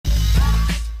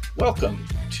Welcome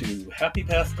to Happy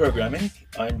Path Programming.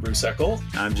 I'm Bruce Eckel.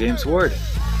 I'm James Ward.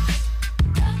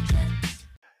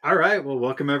 All right, well,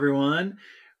 welcome everyone.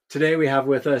 Today we have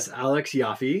with us Alex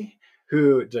Yaffe,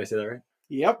 who, did I say that right?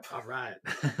 Yep. All right.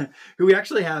 Who we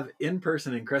actually have in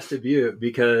person in Crested Butte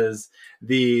because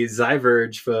the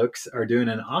Zyverge folks are doing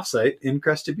an offsite in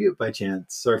Crested Butte by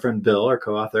chance. So our friend Bill, our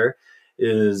co-author,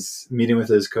 is meeting with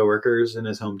his coworkers in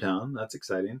his hometown. That's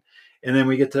exciting. And then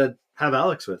we get to have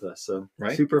Alex with us. So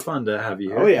Super fun to have you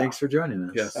here. Oh, yeah. Thanks for joining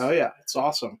us. Yes. Oh, yeah. It's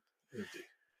awesome.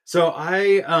 So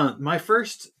my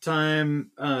first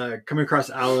time coming across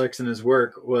Alex and his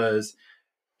work was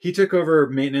he took over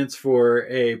maintenance for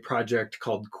a project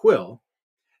called Quill.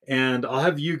 And I'll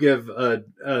have you give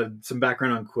some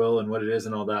background on Quill and what it is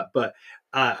and all that. But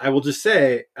I will just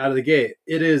say out of the gate,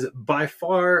 it is by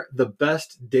far the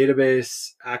best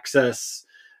database access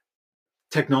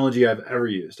technology I've ever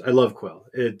used. I love Quill.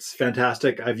 It's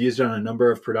fantastic. I've used it on a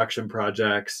number of production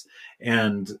projects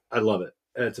and I love it.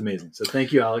 It's amazing. So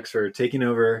thank you, Alex, for taking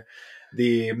over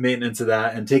the maintenance of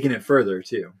that and taking it further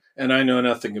too. And I know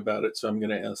nothing about it, so I'm going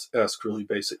to ask really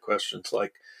basic questions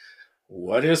like,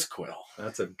 what is Quill?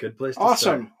 That's a good place to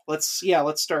Awesome. start.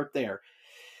 Let's start there.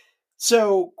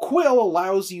 So Quill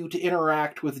allows you to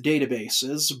interact with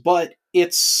databases, but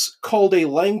it's called a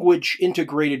language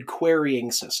integrated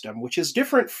querying system, which is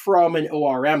different from an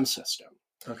ORM system.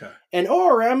 Okay. An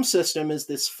ORM system is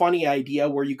this funny idea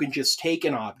where you can just take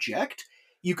an object,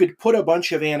 you could put a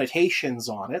bunch of annotations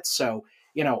on it. So,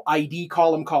 ID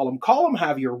column,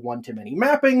 have your one-to-many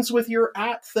mappings with your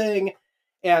at thing.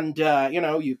 And,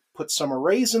 you put some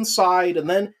arrays inside, and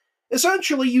then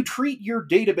essentially you treat your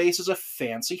database as a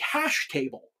fancy hash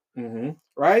table. Mm-hmm.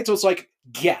 Right? So it's like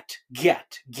get,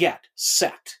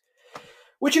 set.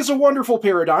 Which is a wonderful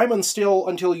paradigm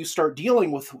until you start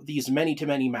dealing with these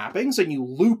many-to-many mappings, and you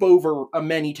loop over a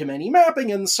many-to-many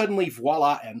mapping, and suddenly,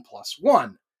 voila,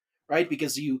 n+1. Right?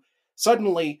 Because you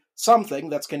suddenly, something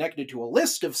that's connected to a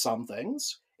list of some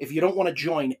things, if you don't want to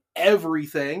join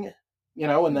everything,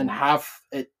 and then have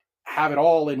it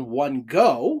all in one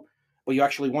go, but you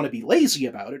actually want to be lazy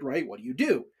about it, right? What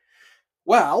do?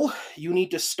 Well, you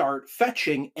need to start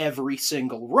fetching every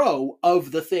single row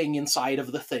of the thing inside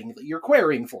of the thing that you're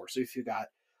querying for. So if you got,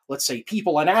 let's say,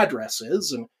 people and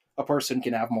addresses, and a person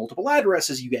can have multiple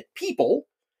addresses, you get people,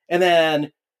 and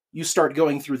then you start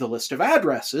going through the list of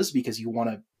addresses because you want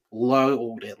to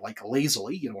load it like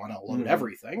lazily. You don't want to load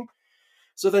everything.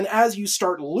 So then as you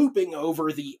start looping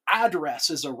over the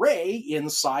addresses array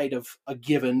inside of a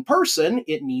given person,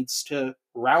 it needs to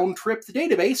round trip the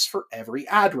database for every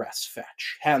address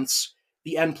fetch. Hence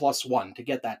the n+1. To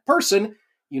get that person,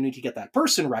 you need to get that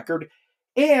person record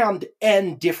and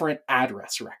n different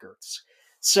address records.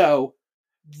 So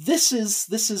this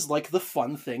is like the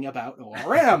fun thing about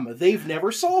ORM. They've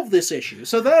never solved this issue.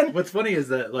 So then what's funny is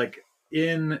that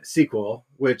in SQL,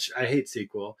 which I hate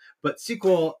SQL, but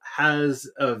SQL has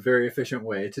a very efficient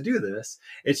way to do this.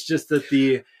 It's just that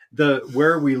the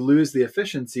where we lose the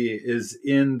efficiency is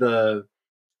in the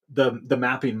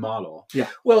mapping model. Yeah.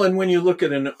 Well, and when you look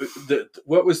at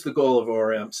what was the goal of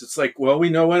ORMs? It's like, well, we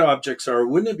know what objects are.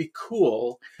 Wouldn't it be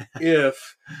cool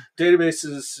if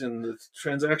databases and the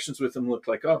transactions with them look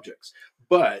like objects?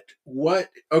 But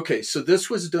so this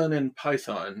was done in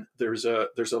Python. There's a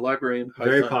library in Python.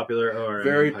 Very popular ORM.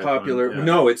 Very popular. Yeah.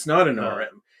 No, it's not an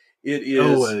ORM. It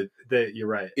is. You're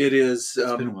right. It is.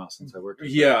 It's been a while since I worked with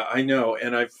it. Yeah, I know,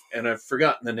 and I've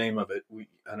forgotten the name of it.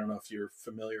 I don't know if you're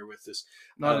familiar with this.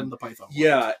 Not in the Python.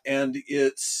 Yeah, and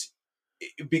it's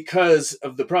because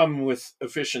of the problem with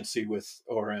efficiency with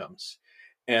ORMs,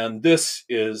 and this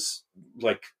is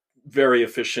very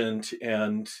efficient,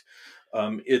 and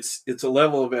it's a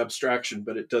level of abstraction,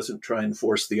 but it doesn't try and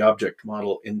force the object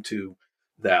model into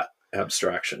that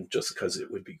abstraction just because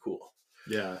it would be cool.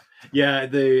 Yeah.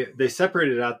 They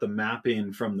separated out the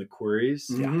mapping from the queries,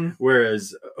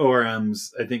 whereas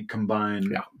ORMs, I think,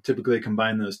 typically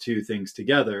combine those two things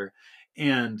together.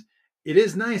 And it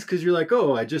is nice because you're like,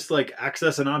 oh, I just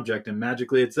access an object and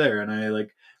magically it's there, and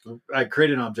I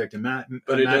create an object and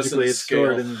magically it's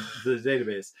stored in the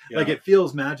database. Yeah. It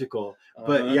feels magical,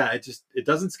 but it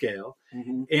doesn't scale,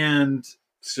 and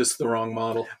it's just the wrong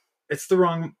model.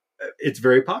 It's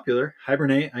very popular.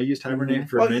 Hibernate. I used Hibernate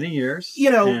for many years,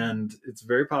 and it's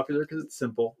very popular because it's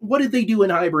simple. What did they do in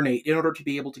Hibernate in order to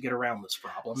be able to get around this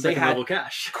problem? Second level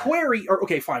cache. Query,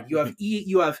 okay, fine. You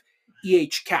have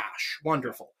EH cache.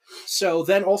 Wonderful. So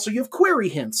then also you have query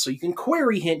hints, so you can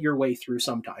query hint your way through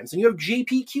sometimes. And you have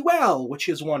JPQL, which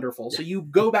is wonderful. So you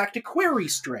go back to query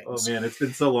strings. Oh man, it's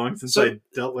been so long since I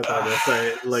dealt with all this.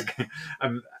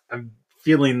 I'm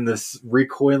feeling this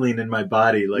recoiling in my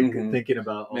body, like Mhm. thinking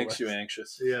about all Makes this. you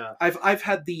anxious. Yeah. I've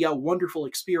had the wonderful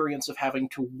experience of having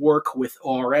to work with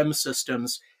ORM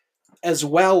systems as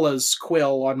well as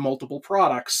Quill on multiple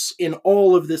products in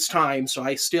all of this time. So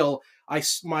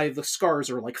the scars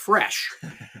are like fresh.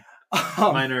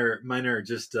 Mine are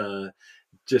just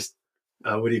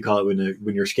what do you call it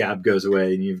when your scab goes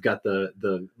away and you've got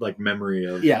the like memory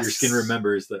of Yes. your skin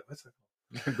remembers that. What's that?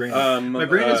 My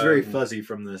brain is very fuzzy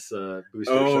from this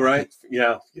booster Oh, shot. right.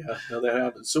 Yeah. No, that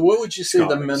happens. So what would you say the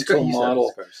Scars. mental You said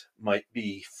model scars. might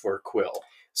be for Quill?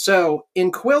 So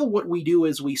in Quill, what we do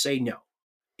is we say no.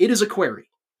 It is a query.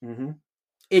 Mm-hmm.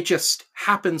 It just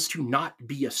happens to not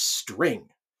be a string.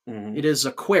 Mm-hmm. It is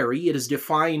a query. It is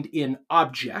defined in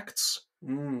objects.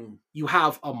 Mm. You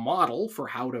have a model for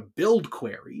how to build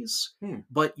queries, Hmm.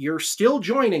 but you're still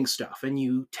joining stuff, and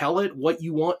you tell it what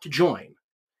you want to join.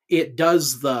 It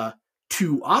does the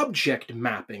to-object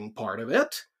mapping part of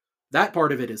it. That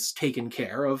part of it is taken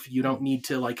care of. You don't need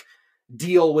to, like,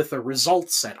 deal with a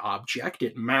result set object.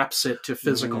 It maps it to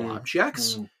physical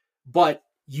objects, but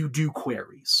you do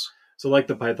queries. So like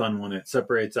the Python one, it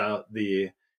separates out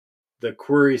the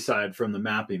query side from the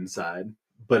mapping side,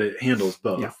 but it handles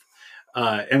both. Yeah.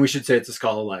 And we should say it's a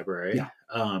Scala library. Yeah.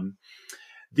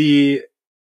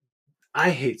 I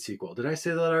hate SQL. Did I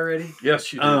say that already?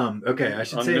 Yes, you do. Okay, I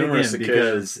should On say it numerous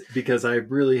again because I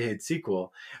really hate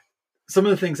SQL. Some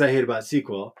of the things I hate about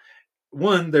SQL,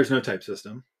 one, there's no type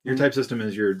system. Your type system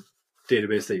is your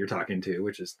database that you're talking to,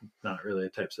 which is not really a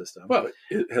type system. Well,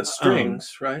 it has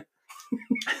strings, right?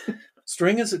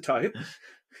 String is a type.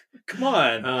 Come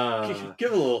on,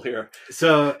 give a little here.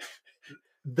 So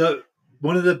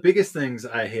one of the biggest things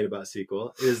I hate about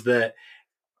SQL is that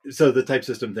the type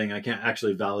system thing, I can't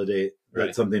actually validate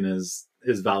that something is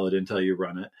valid until you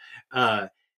run it.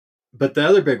 But the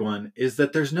other big one is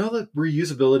that there's no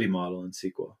reusability model in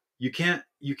SQL. You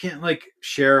can't like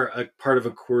share a part of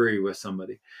a query with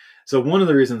somebody. So one of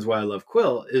the reasons why I love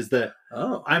Quill is that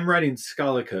I'm writing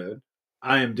Scala code.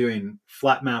 I am doing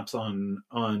flat maps on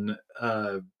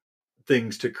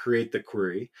things to create the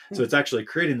query. So it's actually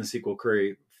creating the SQL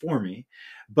query for me,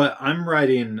 but I'm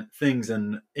writing things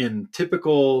in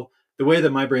typical, the way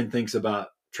that my brain thinks about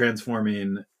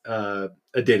transforming a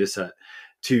data set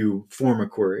to form a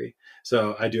query.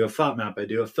 So I do a flat map, I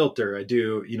do a filter, I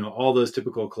do, all those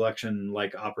typical collection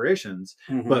like operations.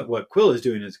 Mm-hmm. But what Quill is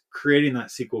doing is creating that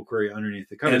SQL query underneath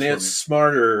the covers. And it's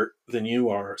smarter than you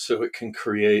are, so it can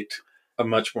create a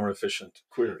much more efficient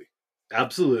query.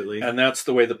 Absolutely. And that's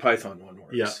the way the Python one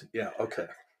works. Yeah. Okay.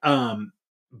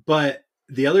 But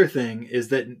the other thing is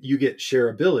that you get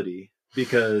shareability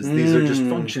because these are just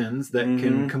functions that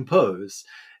can compose.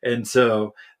 And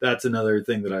so that's another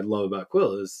thing that I love about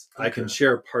Quill is I can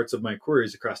share parts of my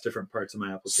queries across different parts of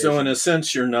my application. So in a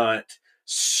sense, you're not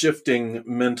shifting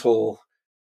mental.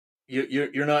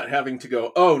 You're not having to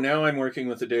go, oh, now I'm working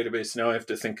with a database. Now I have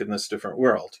to think in this different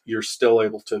world. You're still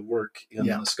able to work in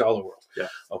the Scala world. Yeah.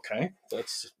 Okay.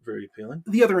 That's very appealing.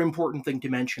 The other important thing to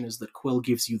mention is that Quill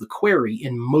gives you the query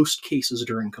in most cases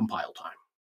during compile time.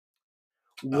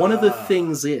 One of the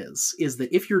things is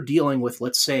that if you're dealing with,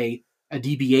 let's say, a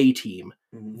DBA team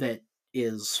that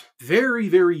is very,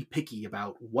 very picky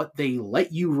about what they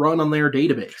let you run on their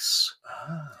database.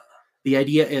 The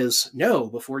idea is, no,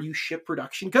 before you ship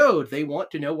production code, they want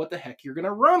to know what the heck you're going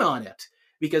to run on it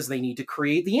because they need to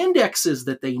create the indexes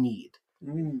that they need.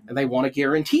 And they want to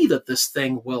guarantee that this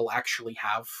thing will actually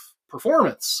have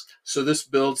performance. So this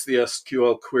builds the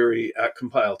SQL query at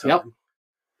compile time. Yep.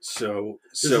 So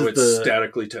it's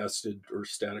statically tested or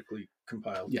statically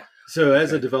compiled. Yeah. So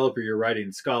as a developer, you're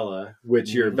writing Scala,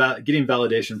 which you're getting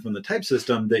validation from the type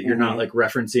system that you're not like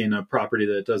referencing a property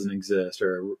that doesn't exist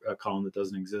or a column that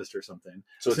doesn't exist or something.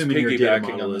 So assuming it's your data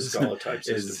piggybacking model on the Scala type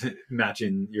system. is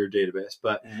matching your database.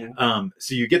 But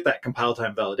so you get that compile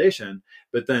time validation,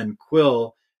 but then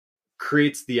Quill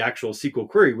creates the actual SQL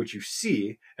query, which you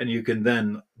see, and you can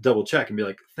then double check and be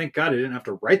like, thank God I didn't have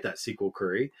to write that SQL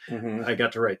query. I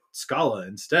got to write Scala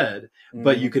instead,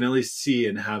 but you can at least see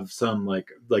and have some like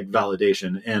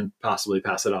validation and possibly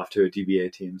pass it off to a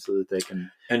DBA team so that they can.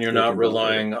 And you're not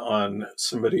relying on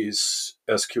somebody's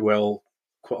SQL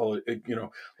quality,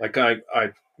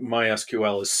 like my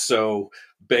SQL is so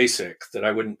basic that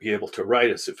I wouldn't be able to write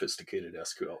a sophisticated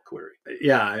SQL query.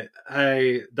 Yeah,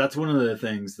 that's one of the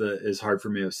things that is hard for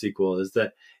me with SQL is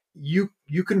that you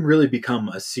can really become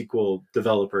a SQL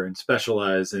developer and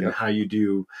specialize in how you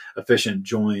do efficient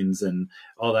joins and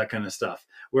all that kind of stuff.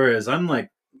 Whereas I'm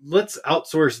like, let's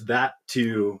outsource that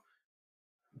to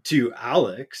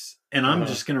Alex, and I'm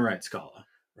just going to write Scala.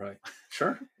 Right.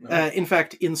 Sure. In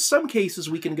fact, in some cases,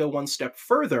 we can go one step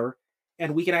further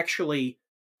and we can actually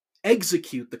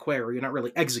execute the query, not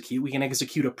really execute, we can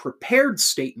execute a prepared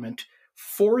statement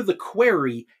for the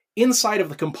query inside of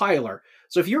the compiler.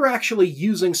 So if you're actually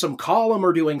using some column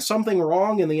or doing something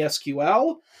wrong in the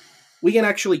SQL, we can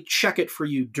actually check it for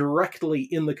you directly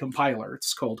in the compiler.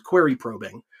 It's called query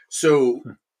probing. So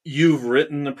you've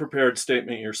written the prepared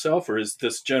statement yourself, or is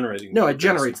this generating? No, it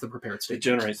generates the prepared statement. It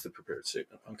generates the prepared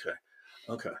statement.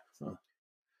 Okay.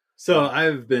 So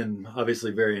I've been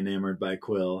obviously very enamored by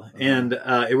Quill, and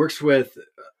it works with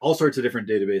all sorts of different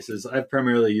databases. I've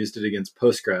primarily used it against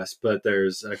Postgres, but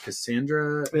there's a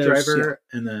Cassandra driver,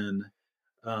 and then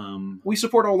we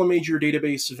support all the major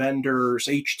database vendors: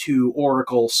 H2,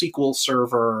 Oracle, SQL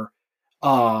Server,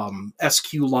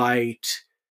 SQLite,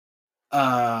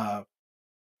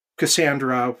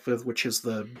 Cassandra, which is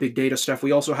the big data stuff.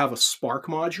 We also have a Spark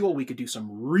module. We could do some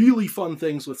really fun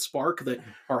things with Spark that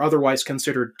are otherwise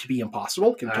considered to be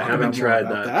impossible. I haven't tried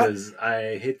that because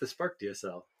I hate the Spark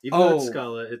DSL. Even though it's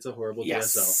Scala, it's a horrible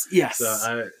DSL. Yes.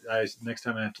 So I next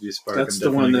time I have to do Spark, that's the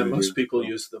one that most people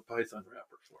use the Python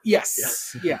wrapper for.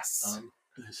 Yes.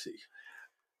 Let's see.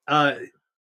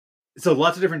 So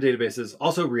lots of different databases.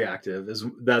 Also reactive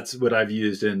that's what I've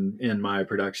used in my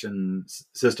production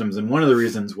systems. And one of the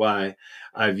reasons why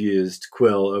I've used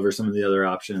Quill over some of the other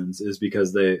options is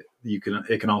because it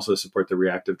can also support the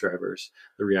reactive drivers,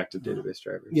 the reactive database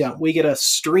drivers. Yeah, we get a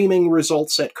streaming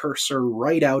result set cursor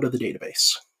right out of the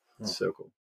database. So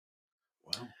cool.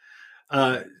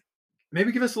 Wow.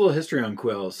 Maybe give us a little history on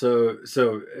Quill. So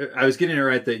I was getting it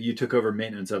right that you took over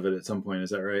maintenance of it at some point.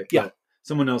 Is that right? Yeah.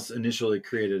 Someone else initially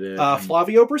created it.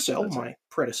 Flavio Brasil, my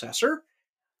predecessor.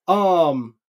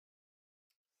 Hopefully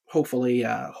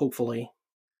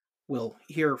we'll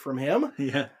hear from him.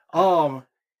 Yeah.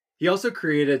 He also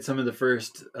created some of the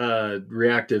first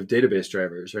reactive database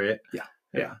drivers, right?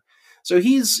 Yeah. So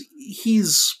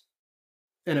he's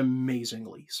an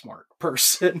amazingly smart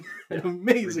person. An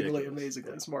amazingly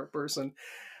smart person.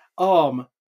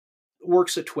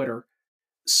 Works at Twitter.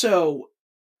 So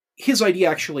his idea,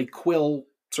 actually, Quill,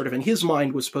 sort of in his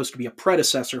mind, was supposed to be a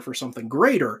predecessor for something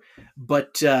greater,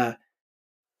 but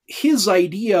his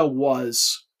idea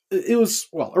was,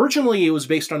 originally it was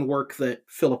based on work that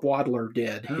Philip Wadler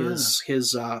did,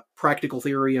 his practical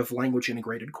theory of language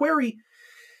integrated query,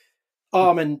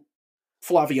 and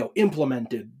Flavio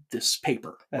implemented this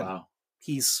paper. Wow.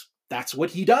 That's what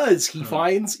he does. He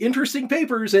finds interesting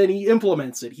papers and he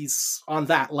implements it. He's on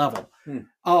that level.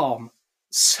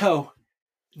 So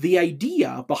the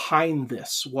idea behind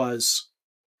this was,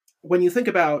 when you think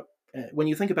about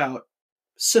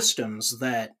systems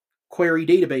that query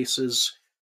databases,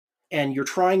 and you're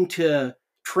trying to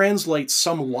translate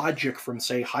some logic from,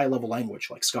 say, high-level language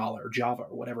like Scala or Java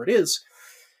or whatever it is,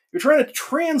 you're trying to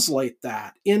translate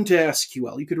that into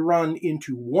SQL. You could run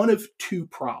into one of two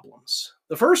problems.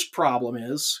 The first problem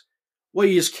is, well,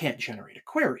 you just can't generate a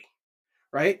query,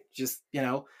 right? Just,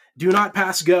 do not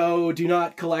pass Go, do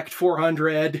not collect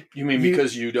 400. You mean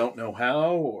because you don't know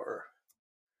how, or?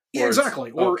 Yeah,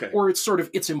 exactly. Or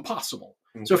it's impossible.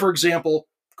 Okay. So, for example,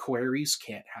 queries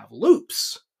can't have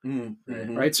loops.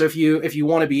 Mm-hmm. Right? So if you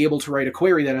want to be able to write a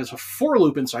query that has a for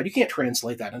loop inside, you can't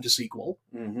translate that into SQL.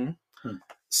 Mm-hmm.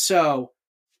 So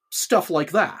stuff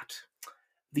like that.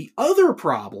 The other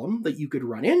problem that you could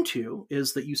run into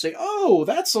is that you say, oh,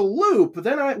 that's a loop.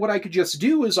 Then what I could just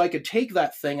do is I could take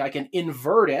that thing, I can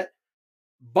invert it,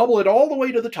 bubble it all the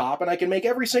way to the top, and I can make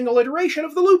every single iteration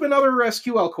of the loop another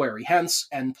SQL query, hence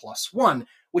n+1,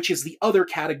 which is the other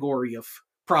category of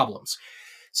problems.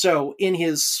 So in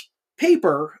his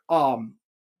paper,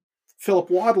 Philip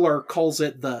Wadler calls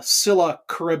it the Scylla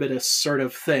Charybdis sort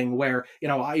of thing, where,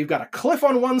 you've got a cliff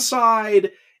on one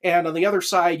side, and on the other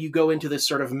side, you go into this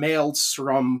sort of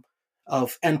maelstrom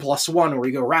of n+1, where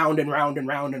you go round and round and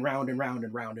round and round and round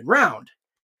and round and round.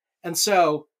 And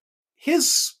so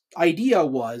his idea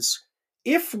was,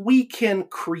 if we can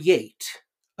create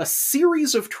a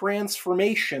series of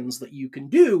transformations that you can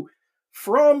do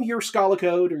from your Scala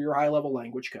code or your high-level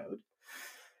language code,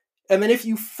 and then if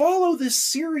you follow this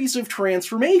series of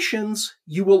transformations,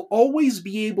 you will always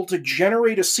be able to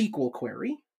generate a SQL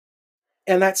query,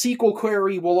 and that SQL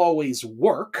query will always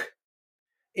work,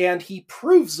 and he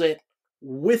proves it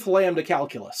with lambda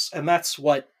calculus, and that's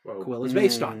what Quill is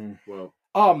based on.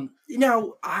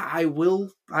 Now, I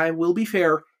will be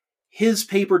fair, his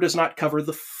paper does not cover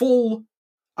the full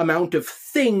amount of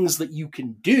things that you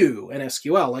can do in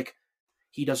SQL, like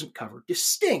he doesn't cover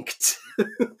distinct.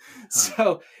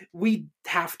 So we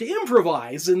have to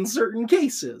improvise in certain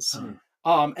cases.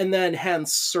 And then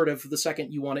hence, sort of the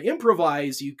second you want to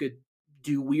improvise, you could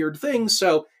do weird things.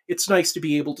 So it's nice to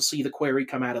be able to see the query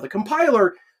come out of the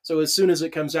compiler So as soon as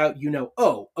it comes out,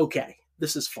 oh, okay,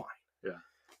 this is fine. Yeah.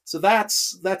 So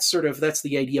that's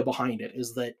the idea behind it,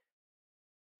 is that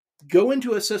go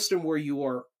into a system where you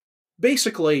are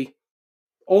basically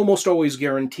almost always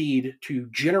guaranteed to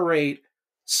generate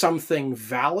something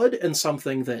valid and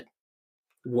something that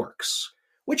works,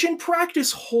 which in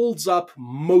practice holds up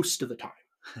most of the time.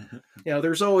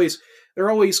 There are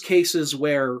always cases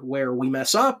where we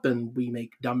mess up and we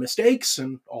make dumb mistakes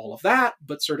and all of that,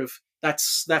 but sort of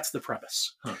that's the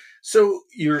premise. Huh. So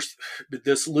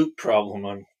this loop problem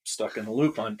I'm stuck in a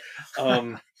loop on.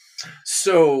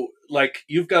 So like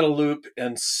you've got a loop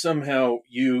and somehow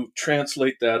you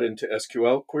translate that into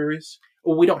SQL queries?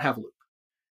 Well, we don't have loop.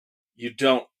 You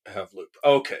don't have loop.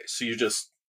 Okay. So you just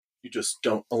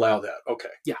don't allow that. Okay.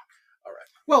 Yeah. All right.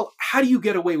 Well, how do you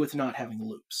get away with not having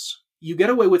loops? You get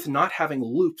away with not having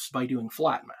loops by doing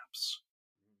flat maps.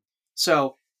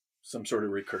 So some sort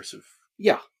of recursive.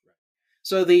 Yeah.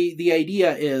 So the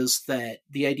idea is that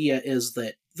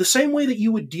the same way that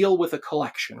you would deal with a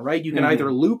collection, right? You can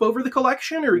either loop over the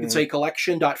collection, or you can say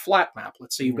collection.flatmap.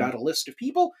 Let's say you've got a list of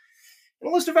people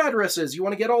and a list of addresses. You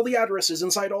want to get all the addresses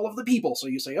inside all of the people. So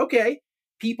you say, okay,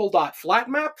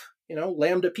 people.flatmap,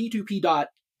 lambda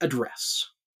p2p.address.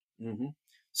 Mm-hmm.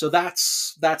 So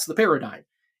that's the paradigm.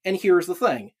 And here's the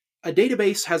thing. A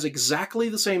database has exactly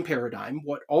the same paradigm.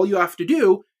 What all you have to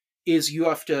do is you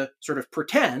have to sort of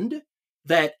pretend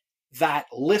that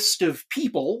list of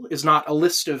people is not a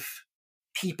list of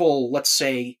people, let's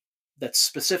say, that's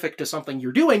specific to something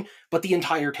you're doing, but the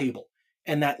entire table.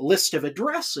 And that list of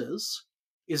addresses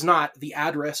is not the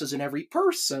addresses in every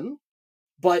person,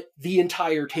 but the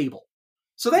entire table.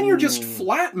 So then you're just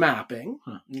flat mapping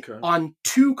on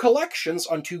two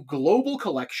global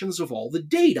collections of all the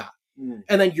data.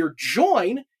 And then your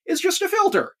join is just a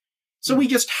filter. So we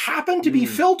just happen to be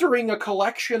filtering a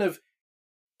collection of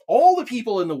all the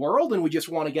people in the world, and we just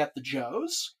want to get the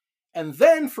Joes. And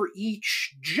then for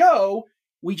each Joe,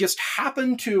 we just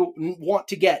happen to want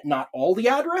to get not all the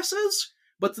addresses,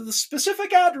 but the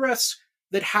specific address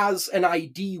that has an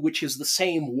ID which is the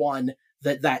same one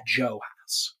that Joe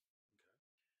has.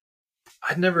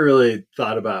 I'd never really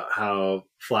thought about how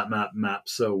FlatMap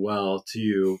maps so well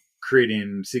to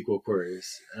creating SQL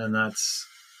queries, and that's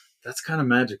kind of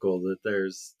magical that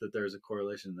there's a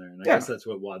correlation there. And I guess that's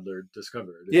what Wadler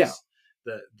discovered.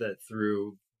 That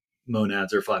through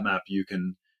monads or flat map you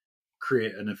can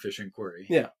create an efficient query.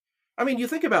 Yeah. I mean, you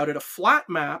think about it, a flat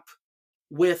map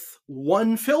with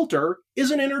one filter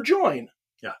is an inner join.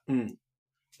 Yeah.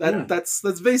 That's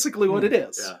basically what it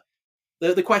is. Yeah.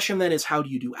 The question then is, how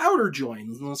do you do outer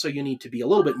joins? And so you need to be a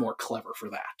little bit more clever for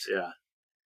that. Yeah.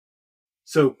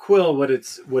 So Quill, what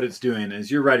it's doing is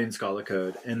you're writing Scala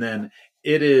code, and then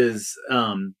it is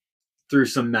through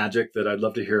some magic that I'd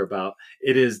love to hear about.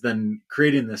 It is then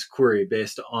creating this query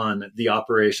based on the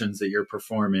operations that you're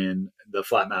performing, the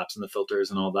flat maps and the filters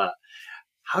and all that.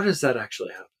 How does that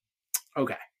actually happen?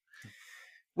 Okay.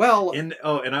 Well, and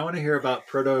I want to hear about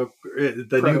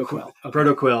new Quill,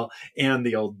 Proto Quill, and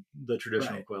the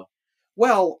traditional Quill.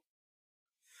 Well,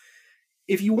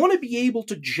 if you want to be able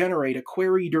to generate a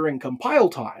query during compile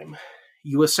time,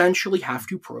 you essentially have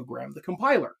to program the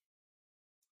compiler.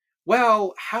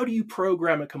 Well, how do you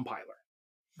program a compiler?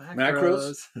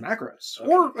 Macros.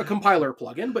 Okay. Or a compiler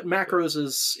plugin, but macros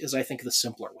is I think the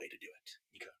simpler way to do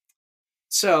it. Okay.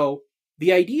 So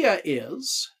the idea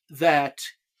is that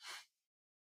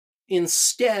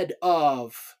instead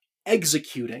of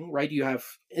executing, right, you have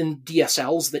in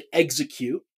DSLs that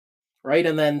execute, right,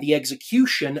 and then the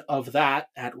execution of that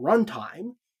at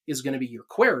runtime is going to be your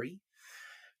query,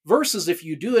 versus if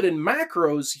you do it in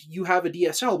macros, you have a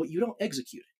DSL, but you don't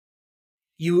execute it.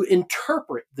 You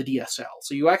interpret the DSL.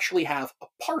 So you actually have a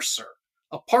parser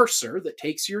that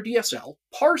takes your DSL,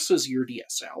 parses your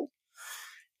DSL,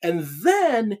 and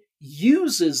then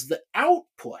uses the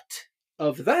output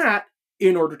of that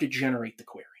in order to generate the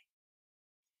query.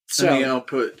 So and the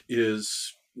output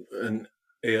is an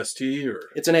AST, or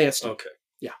it's an AST. Okay.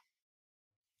 Yeah.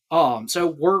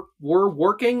 So we're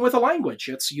working with a language.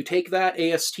 It's you take that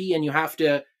AST and you have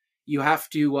to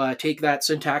take that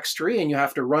syntax tree and you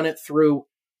have to run it through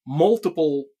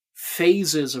multiple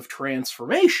phases of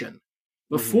transformation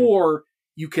before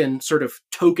you can sort of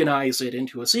tokenize it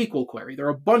into a SQL query. There are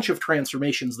a bunch of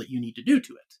transformations that you need to do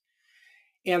to it.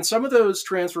 And some of those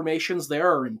transformations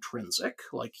there are intrinsic,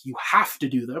 like you have to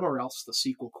do them or else the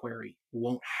SQL query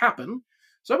won't happen.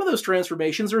 Some of those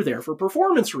transformations are there for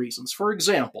performance reasons. For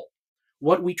example,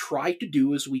 what we try to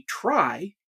do is we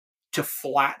try to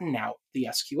flatten out the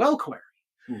SQL query.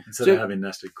 Instead of having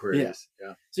nested queries.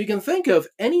 Yeah. So you can think of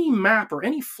any map or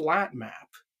any flat map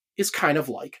is kind of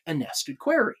like a nested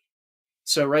query.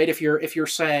 So, right, if you're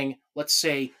saying, let's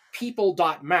say,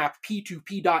 people.map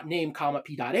p2p.name, comma,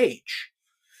 p.age,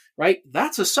 right?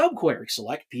 That's a subquery.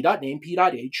 Select p.name,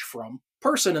 p.age from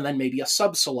person, and then maybe a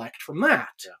subselect from that.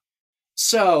 Yeah.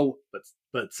 So,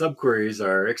 but subqueries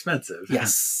are expensive.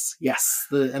 yes.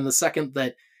 The second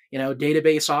that,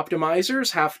 database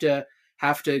optimizers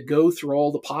have to go through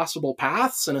all the possible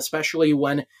paths, and especially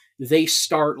when they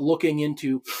start looking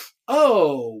into,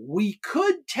 we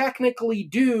could technically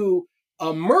do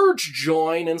a merge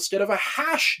join instead of a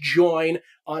hash join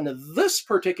on this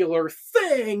particular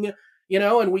thing,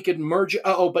 and we could merge.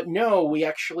 But no, we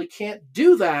actually can't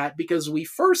do that because we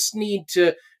first need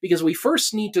to,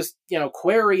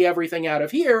 query everything out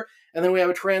of here, and then we have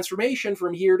a transformation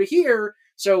from here to here,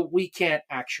 so we can't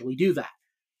actually do that.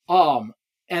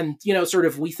 And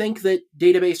we think that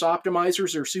database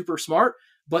optimizers are super smart,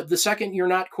 but the second you're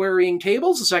not querying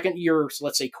tables, the second you're,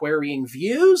 let's say, querying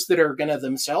views that are going to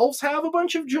themselves have a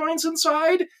bunch of joins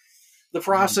inside, the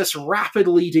process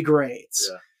rapidly degrades.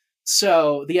 Yeah.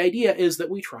 So the idea is that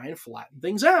we try and flatten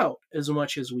things out as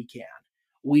much as we can.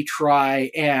 We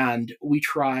try and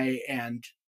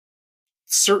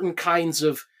certain kinds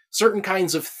of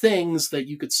things that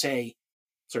you could say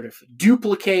sort of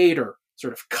duplicate or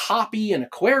sort of copy in a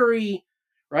query,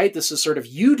 right? This is sort of,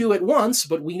 you do it once,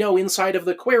 but we know inside of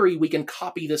the query we can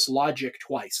copy this logic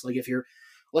twice. Like if you're,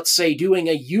 let's say, doing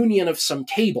a union of some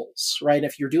tables, right?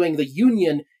 If you're doing the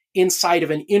union inside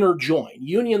of an inner join,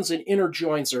 unions and inner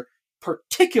joins are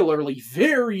particularly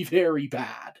very, very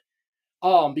bad,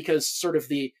 because sort of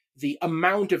the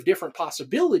amount of different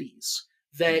possibilities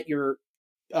that your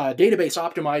database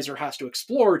optimizer has to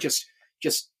explore just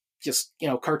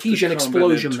Cartesian The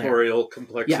explosion there. combinatorial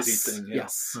complexity Yes, thing. Yeah.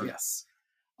 yes.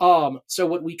 So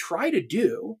what we try to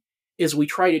do is we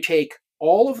try to take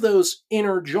all of those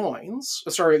inner joins.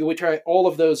 We try all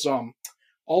of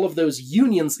those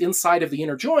unions inside of the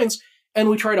inner joins, and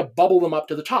we try to bubble them up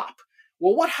to the top.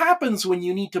 Well, what happens when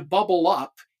you need to bubble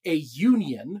up a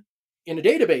union in a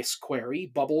database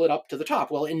query, bubble it up to the top?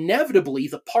 Well, inevitably,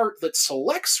 the part that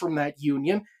selects from that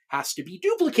union has to be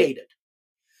duplicated.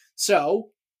 So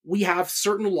we have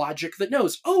certain logic that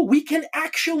knows, we can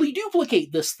actually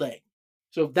duplicate this thing.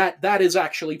 So that is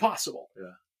actually possible.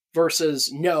 Yeah.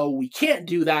 Versus, no, we can't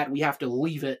do that. We have to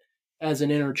leave it as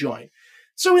an inner join.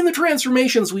 So in the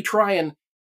transformations, we try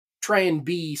and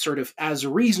be sort of as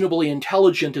reasonably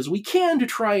intelligent as we can to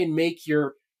try and make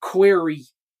your query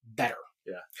better.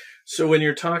 Yeah. So when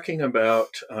you're talking about,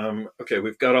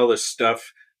 we've got all this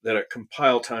stuff that at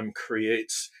compile time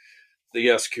creates the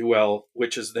SQL,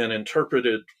 which is then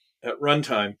interpreted at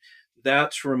runtime.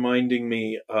 That's reminding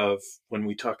me of when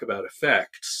we talk about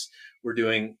effects, we're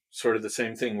doing sort of the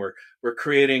same thing. We're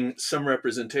creating some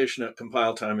representation at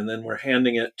compile time, and then we're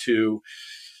handing it to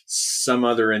some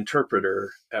other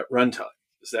interpreter at runtime.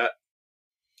 Is that?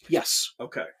 Yes.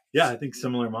 Okay. Yeah, I think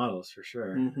similar models for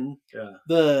sure. Mm-hmm. Yeah.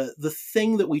 The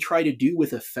thing that we try to do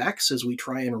with effects is we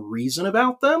try and reason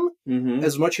about them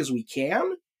as much as we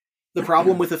can. The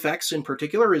problem with effects in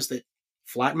particular is that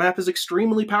flat map is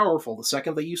extremely powerful. The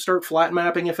second that you start flat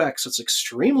mapping effects, it's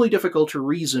extremely difficult to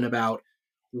reason about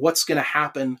what's going to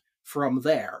happen from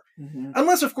there. Mm-hmm.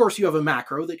 Unless, of course, you have a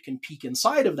macro that can peek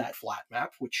inside of that flat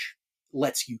map, which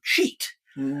lets you cheat.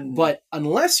 Mm. But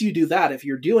unless you do that, if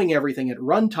you're doing everything at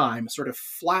runtime, sort of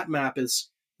flat map is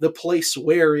the place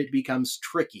where it becomes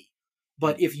tricky.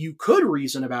 But if you could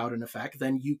reason about an effect,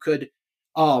 then you could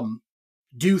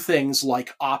do things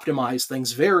like optimize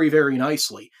things very, very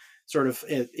nicely. Sort of,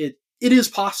 it is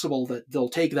possible that they'll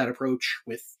take that approach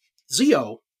with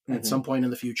Zio at some point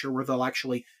in the future, where they'll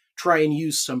actually try and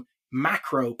use some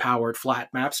macro-powered flat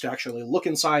maps to actually look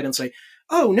inside and say,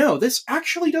 oh no, this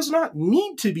actually does not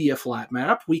need to be a flat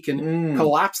map. We can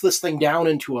collapse this thing down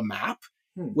into a map,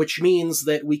 which means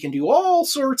that we can do all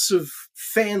sorts of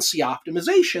fancy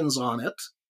optimizations on it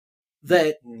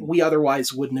that we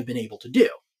otherwise wouldn't have been able to do.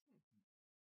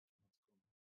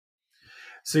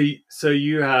 So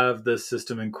you have this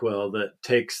system in Quill that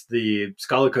takes the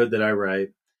Scala code that I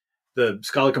write, the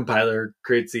Scala compiler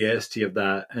creates the AST of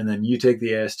that, and then you take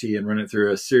the AST and run it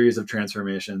through a series of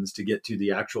transformations to get to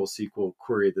the actual SQL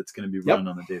query that's going to be run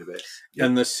on the database.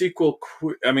 And the SQL,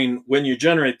 when you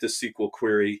generate the SQL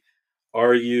query,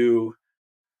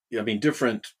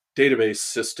 different database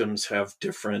systems have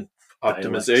different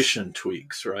optimization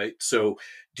tweaks, right? So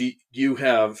do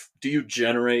you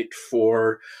generate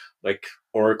for like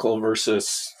Oracle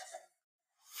versus...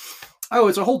 Oh,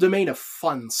 it's a whole domain of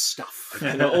fun stuff.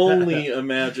 I can only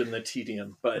imagine the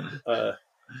tedium, but...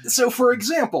 So, for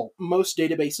example, most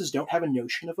databases don't have a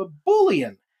notion of a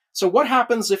Boolean. So what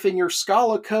happens if in your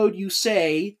Scala code you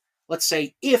say, let's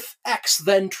say, if X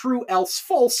then true else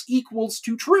false equals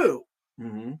to true?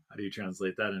 Mm-hmm. How do you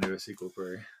translate that into a SQL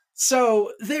query?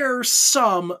 So there's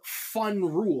some fun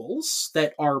rules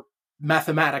that are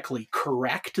mathematically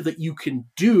correct that you can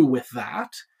do with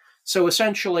that. So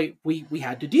essentially, we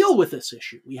had to deal with this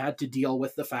issue. We had to deal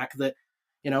with the fact that,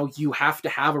 you have to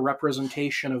have a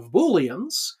representation of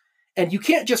Booleans, and you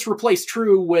can't just replace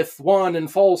true with 1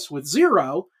 and false with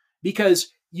 0,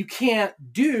 because you can't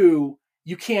do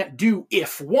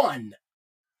if 1,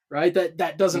 right?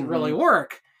 That doesn't really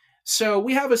work. So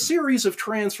we have a series of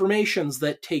transformations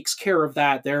that takes care of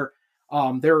that. There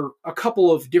are a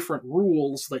couple of different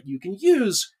rules that you can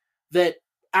use that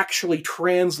actually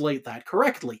translate that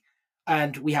correctly.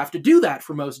 And we have to do that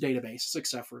for most databases,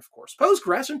 except for, of course,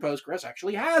 Postgres, and Postgres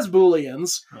actually has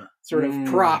Booleans sort of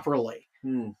properly.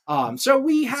 So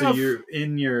we have... So you're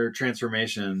in your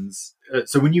transformations.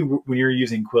 So when you're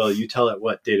using Quill, you tell it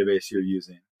what database you're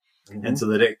using. And so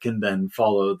that it can then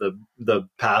follow the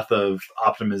path of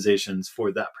optimizations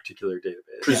for that particular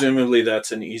database. Presumably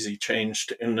that's an easy change.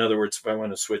 In other words, if I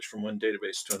want to switch from one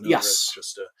database to another, it's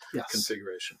just a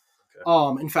configuration.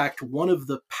 Okay. In fact, one of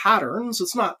the patterns,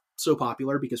 it's not so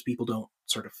popular because people don't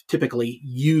sort of typically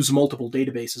use multiple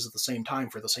databases at the same time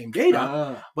for the same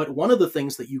data. But one of the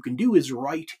things that you can do is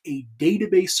write a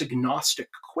database agnostic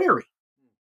query.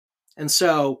 And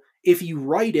so if you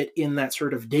write it in that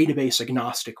sort of database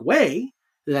agnostic way,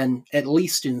 then at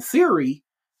least in theory,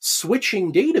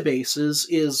 switching databases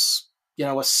is,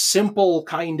 a simple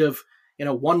kind of,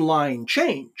 one-line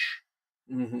change.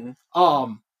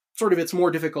 Sort of it's more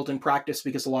difficult in practice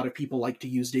because a lot of people like to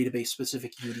use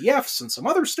database-specific UDFs and some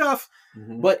other stuff.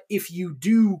 But if you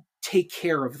do take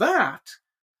care of that,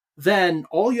 then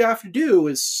all you have to do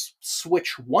is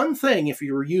switch one thing if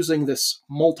you're using this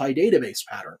multi-database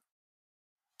pattern.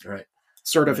 Right.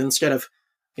 Sort of instead of,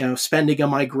 spending a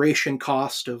migration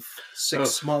cost of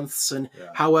 6 months and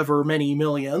however many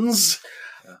millions.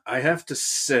 I have to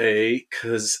say,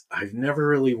 because I've never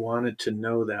really wanted to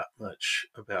know that much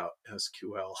about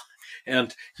SQL,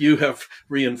 and you have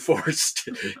reinforced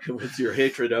with your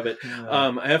hatred of it.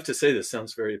 I have to say, this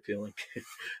sounds very appealing.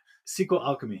 SQL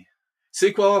Alchemy.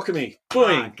 SQL Alchemy.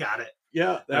 Boing. Got it.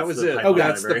 Yeah, that was it. Oh,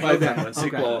 that's the Python one. Okay.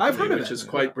 SQL I've heard Alchemy, of which it. is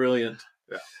quite brilliant.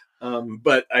 Yeah.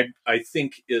 But I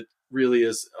think it really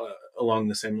is along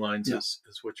the same lines as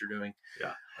what you're doing.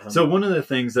 Yeah. So one of the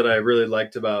things that I really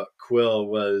liked about Quill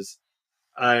was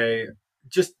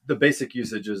just the basic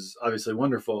usage is obviously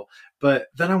wonderful, but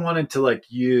then I wanted to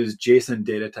use JSON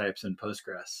data types in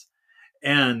Postgres.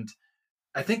 And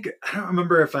I don't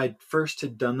remember if I first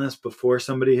had done this before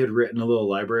somebody had written a little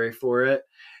library for it,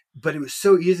 but it was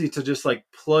so easy to just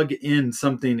plug in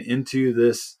something into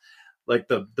this,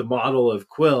 the model of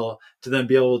Quill, to then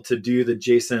be able to do the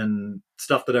JSON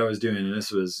stuff that I was doing. And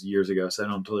this was years ago, so I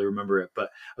don't totally remember it, but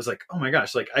I was like, oh my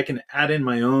gosh, I can add in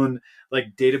my own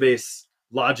database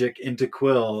logic into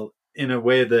Quill in a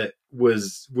way that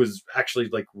was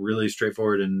actually really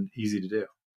straightforward and easy to do.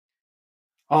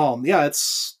 Yeah,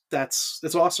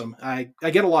 that's awesome. I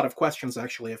get a lot of questions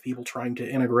actually of people trying to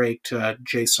integrate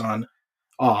JSON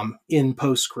in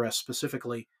Postgres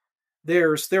specifically.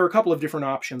 There are a couple of different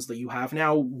options that you have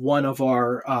now. One of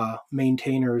our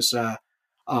maintainers,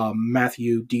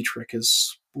 Matthew Dietrich,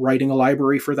 is writing a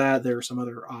library for that. There are some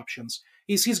other options.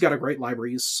 He's got a great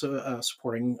library. He's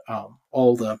supporting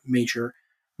all the major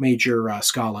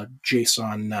Scala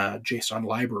JSON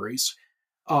libraries.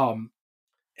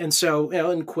 And so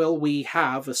in Quill we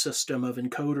have a system of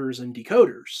encoders and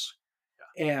decoders,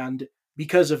 and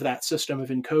because of that system of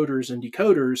encoders and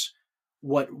decoders,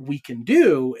 what we can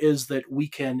do is that we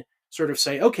can sort of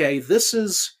say, okay, this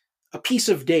is a piece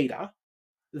of data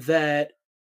that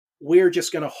we're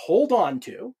just going to hold on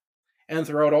to, and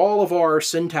throughout all of our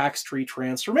syntax tree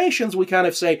transformations, we kind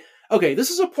of say, okay, this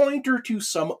is a pointer to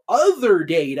some other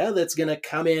data that's going to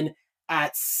come in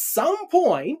at some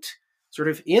point, sort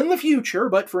of in the future,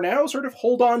 but for now, sort of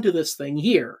hold on to this thing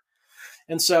here.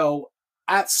 And so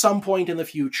at some point in the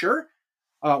future,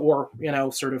 or,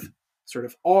 sort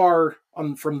of are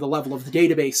from the level of the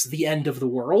database, the end of the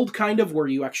world, kind of, where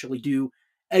you actually do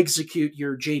execute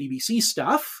your JDBC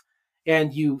stuff,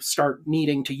 and you start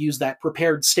needing to use that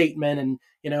prepared statement and,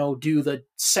 do the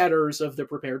setters of the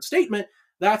prepared statement.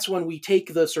 That's when we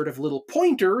take the sort of little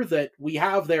pointer that we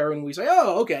have there and we say,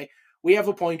 oh, okay, we have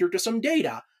a pointer to some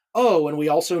data. Oh, and we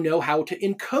also know how to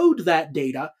encode that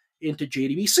data into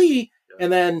JDBC.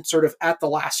 And then sort of at the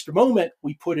last moment,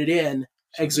 we put it in,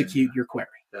 execute your query.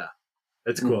 Yeah,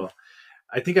 that's cool.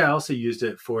 I think I also used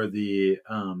it for the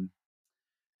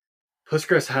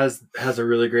Postgres has a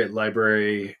really great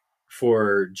library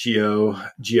for geo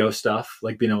stuff,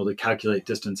 like being able to calculate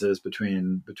distances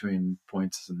between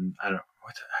points, and I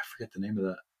forget the name of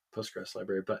that Postgres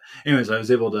library, but anyways, I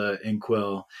was able to in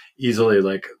Quill easily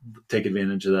like take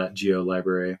advantage of that geo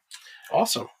library.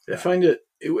 Awesome. I find it,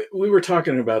 we were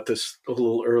talking about this a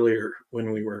little earlier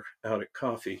when we were out at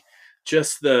coffee,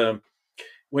 just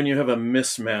when you have a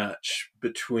mismatch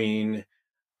between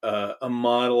a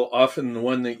model, often the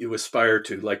one that you aspire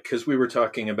to, like, because we were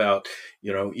talking about,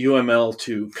 UML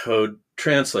to code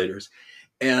translators,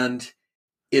 and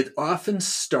it often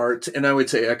starts, and I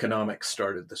would say economics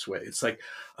started this way. It's like,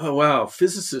 oh, wow,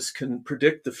 physicists can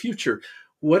predict the future.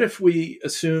 What if we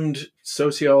assumed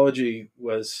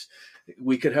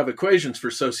we could have equations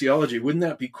for sociology? Wouldn't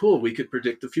that be cool? We could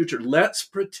predict the future. Let's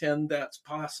pretend that's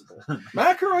possible.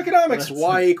 Macroeconomics,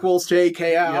 y equals to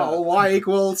AKL, y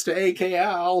equals to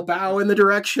AKL, bow in the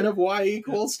direction of y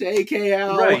equals to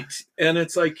AKL. Right. And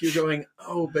it's like you're going,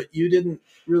 oh, but you didn't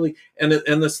really, and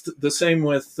the same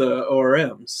with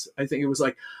ORMs. I think it was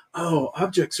like, oh,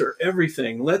 objects are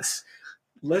everything. Let's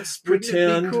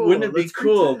pretend. Wouldn't it be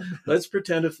cool? Let's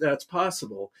pretend if that's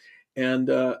possible. And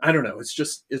I don't know. It's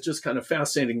just kind of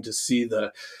fascinating to see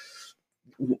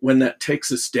when that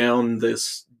takes us down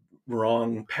this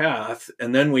wrong path,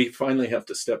 and then we finally have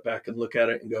to step back and look at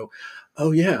it and go,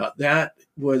 oh yeah, that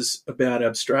was a bad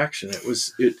abstraction.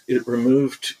 It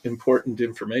removed important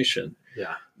information.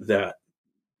 Yeah. That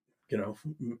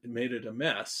made it a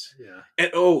mess. Yeah.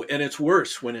 And it's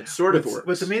worse when it sort of works.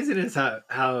 What's amazing is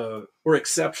how or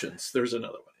exceptions. There's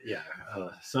another one. Yeah,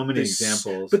 so many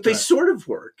examples. But they sort of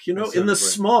work. In the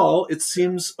small, it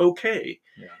seems okay.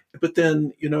 Yeah. But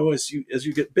then, as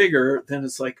you get bigger, then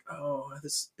it's like, oh,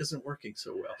 this isn't working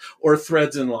so well. Or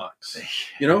threads and locks.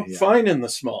 Fine in the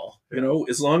small.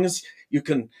 As long as you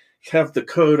can have the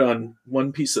code on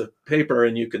one piece of paper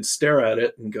and you can stare at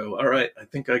it and go, all right, I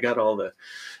think I got all the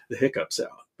hiccups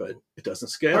out. But it doesn't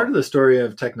scale. Part of the story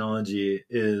of technology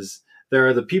is there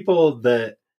are the people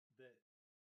that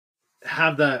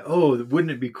have that, oh, wouldn't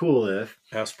it be cool if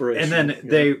aspiration, and then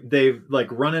they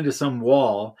like run into some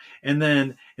wall, and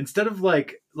then instead of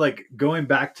like going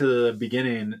back to the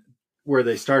beginning where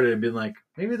they started and being like,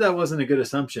 maybe that wasn't a good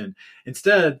assumption,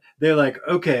 instead they're like,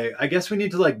 okay, I guess we need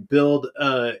to like build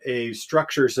a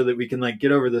structure so that we can like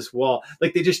get over this wall.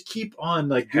 Like they just keep on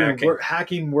like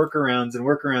hacking workarounds and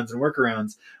workarounds and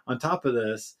workarounds on top of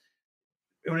this,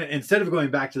 instead of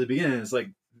going back to the beginning. It's like,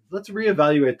 let's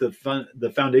reevaluate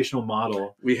the foundational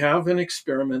model. We have an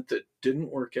experiment that didn't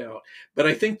work out, but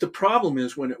I think the problem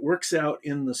is when it works out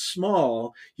in the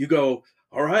small, you go,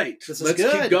 all right, let's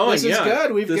keep going. This is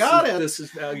good. We've got it. This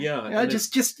is now,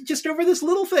 just over this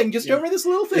little thing. Over this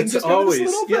little thing. It's always,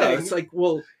 it's like,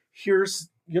 well, here's,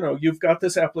 you've got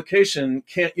this application.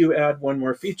 Can't you add one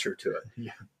more feature to it?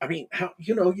 Yeah. I mean, how,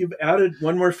 you've added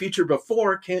one more feature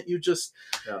before. Can't you just,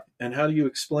 and how do you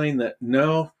explain that?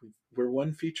 No, we're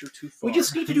one feature too far. We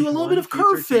just need to do a little bit of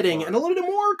curve fitting and a little bit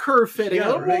more curve fitting,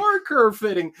 more curve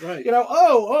fitting. Right.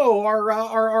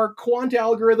 Our quant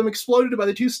algorithm exploded by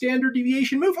the 2 standard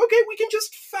deviation move. Okay, we can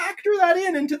just factor that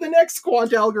into the next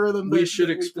quant algorithm. We should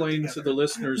explain to the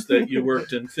listeners that you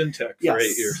worked in fintech for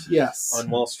 8 years. Yes. On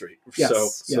Wall Street.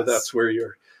 Yes. So that's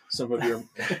where some of your.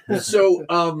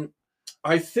 So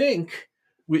I think.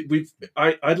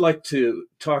 I'd like to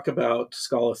talk about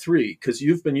Scala 3 because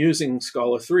you've been using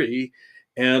Scala 3,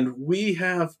 and we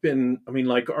have been. I mean,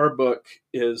 like our book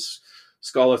is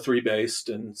Scala 3 based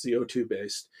and Z02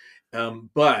 based,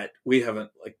 but we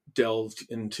haven't like delved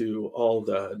into all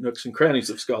the nooks and crannies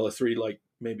of Scala 3 like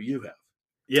maybe you have.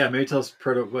 Yeah, maybe tell us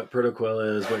what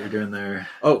ProtoQuil is, what you're doing there.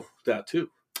 Oh, that too.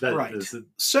 Right.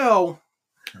 So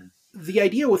the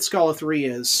idea with Scala 3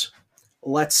 is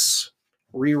let's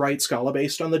rewrite Scala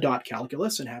based on the dot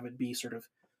calculus and have it be sort of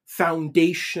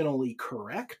foundationally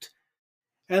correct.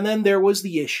 And then there was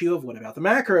the issue of what about the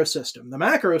macro system? The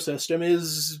macro system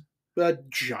is a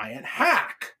giant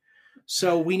hack.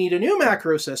 So we need a new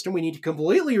macro system. We need to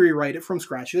completely rewrite it from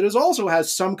scratch that also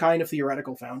has some kind of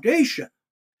theoretical foundation.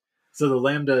 So the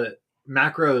Lambda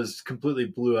macros completely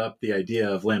blew up the idea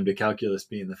of Lambda calculus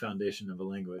being the foundation of a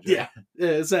language. Right? Yeah,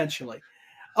 essentially.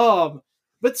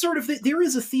 But sort of there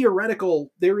is a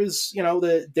theoretical, there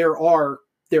are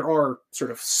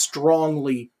sort of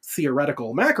strongly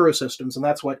theoretical macro systems, and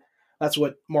that's what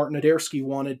Martin Adersky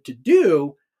wanted to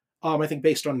do. I think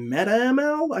based on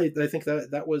MetaML, I think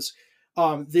that was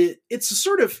it's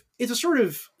a sort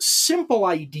of simple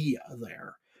idea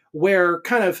there, where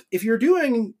kind of if you're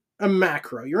doing a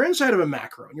macro, you're inside of a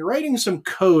macro and you're writing some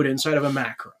code inside of a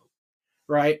macro,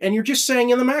 right? And you're just saying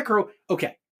in the macro,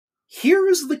 okay, here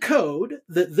is the code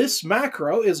that this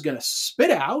macro is going to spit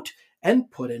out,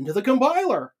 and put into the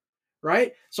compiler,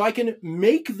 right? So I can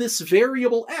make this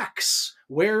variable x.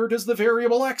 Where does the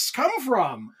variable x come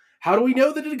from? How do we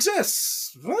know that it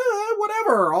exists?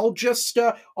 Whatever.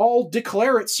 I'll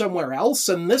declare it somewhere else,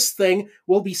 and this thing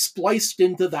will be spliced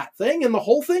into that thing, and the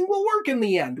whole thing will work in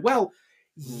the end. Well,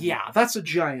 yeah, that's a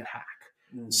giant hack.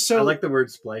 So I like the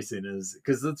word splicing is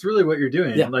because that's really what you're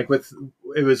doing. Yeah. Like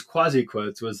it was quasi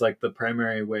quotes was like the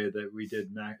primary way that we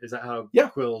did. Is that how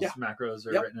Quill's macros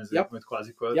are written? Is it with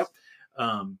quasi quotes? Yep.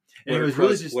 And it was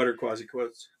really just what are quasi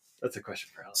quotes? That's a question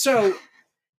for Alex. So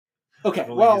okay,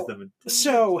 well,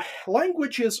 so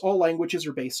all languages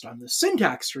are based on the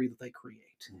syntax tree that they create.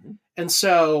 Mm-hmm. And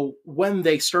so when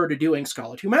they started doing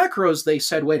Scala 2 macros, they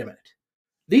said, wait a minute,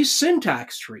 these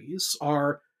syntax trees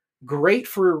are great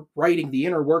for writing the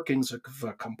inner workings of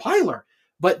a compiler,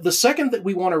 but the second that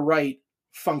we want to write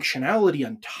functionality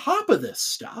on top of this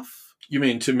stuff... You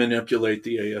mean to manipulate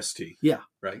the AST? Yeah.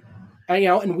 Right.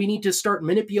 And we need to start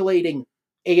manipulating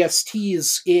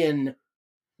ASTs in...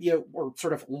 or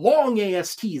sort of long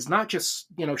ASTs, not just,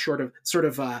 sort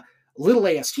of little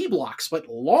AST blocks, but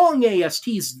long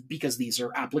ASTs because these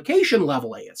are application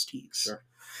level ASTs. Sure.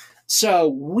 So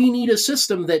we need a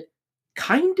system that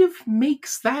kind of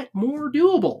makes that more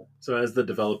doable. So as the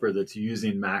developer that's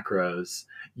using macros,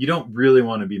 you don't really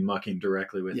want to be mucking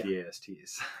directly with the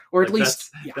ASTs. Or at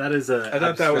least that is a I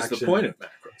thought that was the point of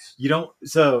macros. You don't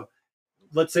so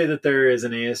let's say that there is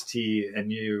an AST,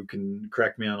 and you can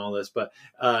correct me on all this, but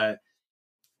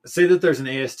say that there's an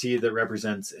AST that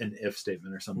represents an if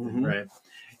statement or something, right?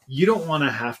 You don't want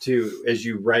to have to, as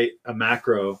you write a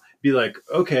macro, be like,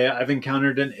 okay, I've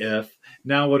encountered an if.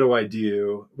 Now what do I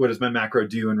do? What does my macro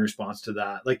do in response to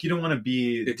that? Like, you don't want to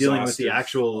be dealing with the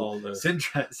actual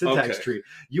syntax tree.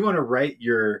 You want to write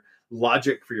your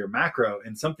logic for your macro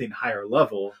in something higher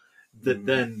level that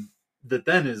then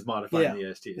is modifying the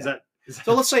AST. Is that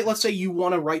so let's say you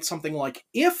want to write something like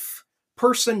if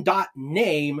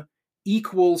person.name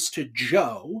equals to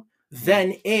Joe,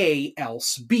 then A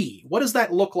else B. What does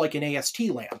that look like in AST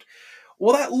land?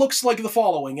 Well, that looks like the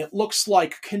following. It looks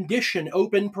like condition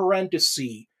open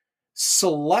parenthesis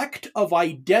select of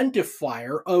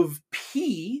identifier of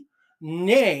P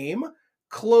name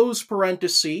close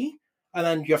parenthesis, and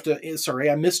then you have to, sorry,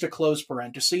 I missed a close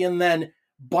parenthesis, and then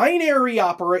binary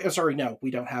operator, sorry, no,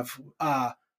 we don't have,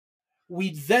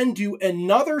 we then do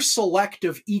another select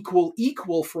of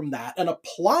equal from that and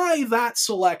apply that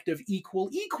select of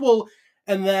equal,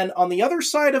 and then on the other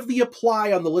side of the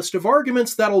apply on the list of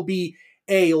arguments, that'll be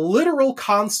a literal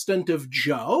constant of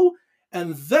Joe,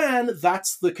 and then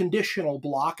that's the conditional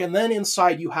block, and then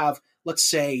inside you have, let's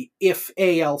say, if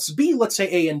A else B, let's say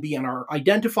A and B in our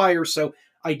identifiers, so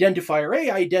identifier A,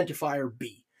 identifier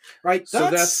B. Right? So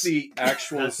that's the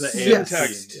actual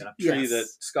syntax tree that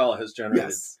Scala has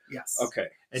generated. Yes. Okay.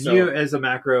 And so you, as a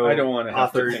macro I don't want to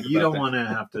author, you don't want to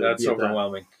have to. That's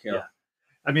overwhelming. Yeah.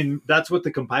 I mean, that's what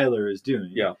the compiler is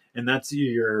doing. Yeah. And that's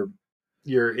your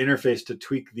interface to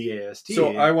tweak the AST.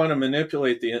 So I want to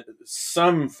manipulate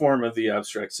some form of the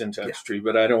abstract syntax tree,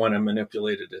 but I don't want to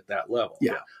manipulate it at that level.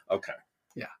 Yeah. Okay.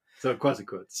 Yeah. So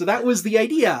quasi-quotes. So that was the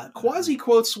idea.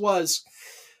 Quasi-quotes was,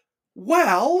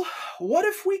 well, what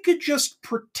if we could just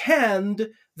pretend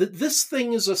that this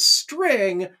thing is a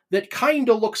string that kind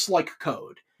of looks like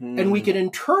code? And we can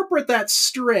interpret that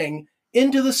string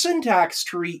into the syntax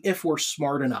tree if we're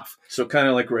smart enough. So kind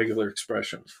of like regular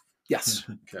expressions. Yes.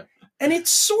 Okay. And it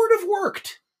sort of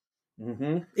worked.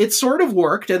 Mm-hmm. It sort of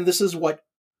worked, and this is what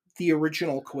the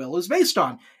original Quill is based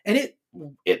on. And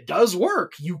it does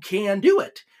work. You can do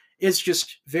it. It's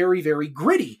just very, very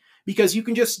gritty, because you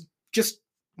can just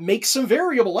make some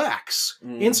variable x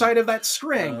inside of that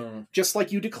string, just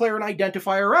like you declare an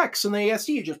identifier x in the AST.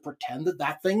 You just pretend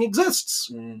that thing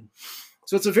exists.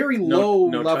 So it's a very low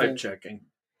no level. type checking.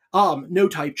 No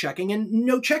type checking, and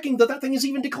no checking that thing is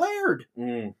even declared.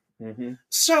 Mm-hmm.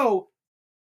 So,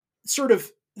 sort of,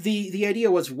 the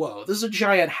idea was, whoa, this is a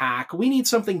giant hack. We need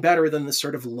something better than this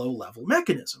sort of low-level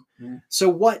mechanism. So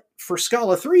what, for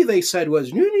Scala 3, they said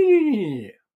was, no.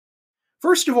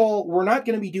 First of all, we're not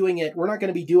going to be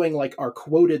doing like our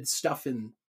quoted stuff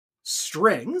in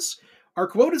strings. Our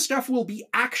quoted stuff will be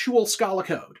actual Scala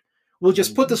code. We'll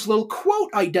just put this little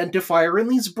quote identifier in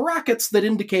these brackets that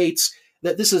indicates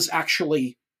that this is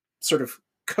actually sort of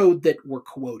code that we're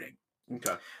quoting.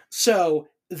 Okay. So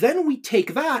then we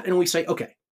take that and we say,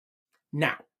 okay,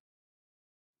 now,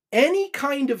 any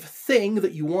kind of thing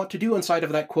that you want to do inside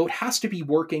of that quote has to be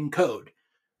working code.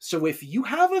 So if you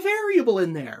have a variable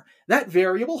in there, that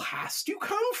variable has to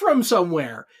come from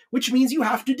somewhere, which means you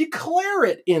have to declare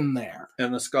it in there.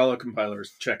 And the Scala compiler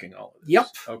is checking all of this. Yep.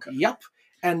 Okay. Yep.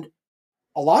 And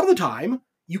a lot of the time,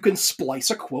 you can splice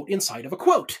a quote inside of a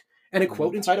quote, and a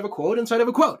quote inside of a quote inside of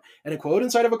a quote, and a quote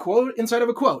inside of a quote inside of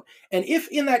a quote. And if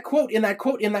in that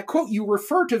quote, you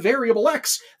refer to variable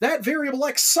X, that variable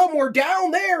X somewhere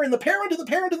down there in the parent of the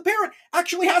parent of the parent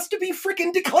actually has to be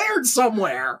freaking declared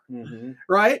somewhere,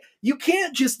 right? You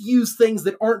can't just use things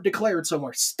that aren't declared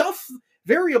somewhere.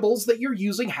 Variables that you're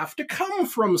using have to come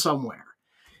from somewhere.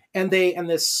 And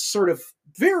this sort of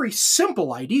very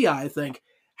simple idea, I think,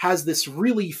 has this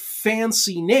really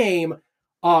fancy name.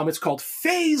 It's called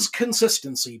phase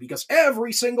consistency, because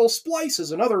every single splice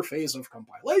is another phase of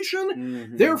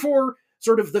compilation. Therefore,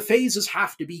 sort of the phases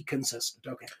have to be consistent.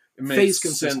 Okay. It makes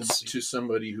sense to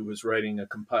somebody who was writing a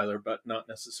compiler, but not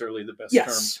necessarily the best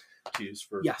term to use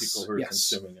for people who are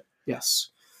consuming it. Yes.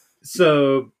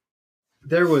 So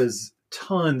there was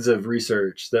tons of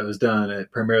research that was done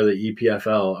at primarily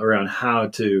EPFL around how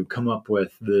to come up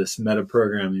with this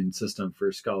metaprogramming system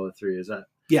for Scala 3. Is that?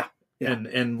 Yeah.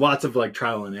 And lots of like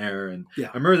trial and error. And I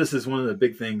remember this is one of the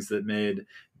big things that made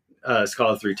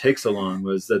Scala 3 take so long,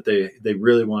 was that they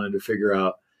really wanted to figure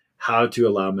out how to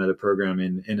allow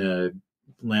metaprogramming in a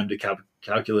Lambda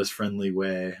calculus friendly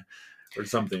way or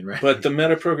something, right? But the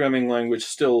metaprogramming language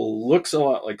still looks a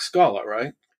lot like Scala,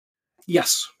 right?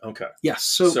 Yes. Okay. Yes.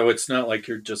 So it's not like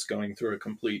you're just going through a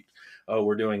complete,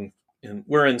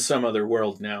 we're in some other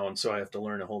world now, and so I have to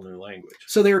learn a whole new language.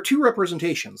 So there are two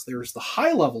representations. There's the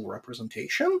high-level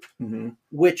representation,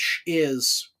 which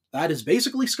is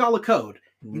basically Scala code.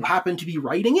 You happen to be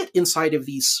writing it inside of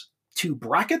these two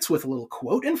brackets with a little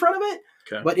quote in front of it,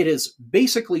 but it is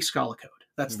basically Scala code.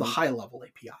 That's the high-level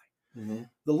API.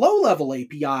 The low-level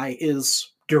API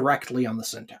is directly on the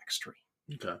syntax tree.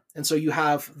 Okay. And so you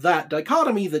have that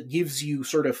dichotomy that gives you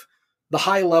sort of the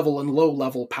high level and low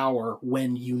level power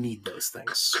when you need those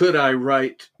things. Could I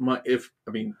write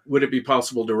would it be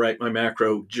possible to write my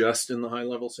macro just in the high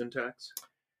level syntax?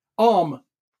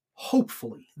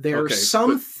 Hopefully. There are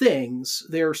some things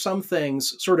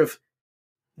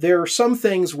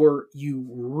where you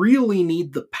really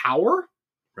need the power.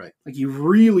 Right. Like you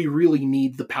really, really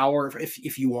need the power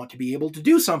if you want to be able to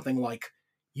do something like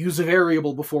use a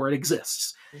variable before it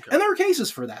exists. Okay. And there are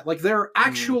cases for that. Like there are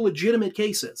actual legitimate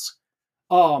cases.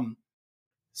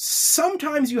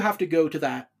 Sometimes you have to go to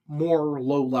that more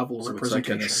low-level representation. It's like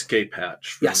an escape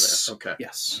hatch. Yes. That. Okay.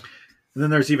 Yes. And then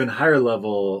there's even higher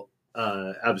level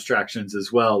abstractions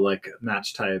as well, like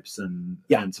match types and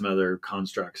some other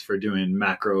constructs for doing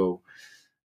macro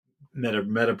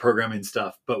meta programming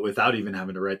stuff, but without even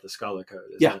having to write the Scala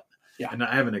code. Yeah. And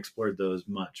I haven't explored those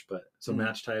much, but so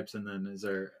match types, and then is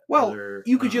there?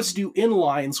 You could just do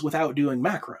inlines without doing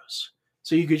macros.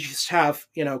 So you could just have,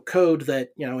 code that,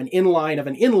 an inline of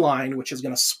an inline, which is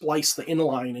going to splice the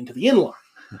inline into the inline.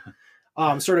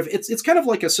 It's kind of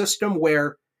like a system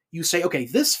where you say, okay,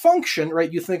 this function,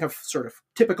 right? You think of sort of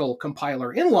typical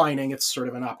compiler inlining, it's sort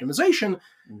of an optimization,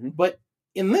 but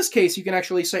in this case, you can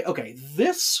actually say, okay,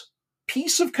 this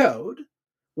piece of code,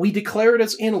 we declare it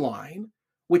as inline,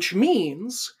 which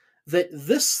means that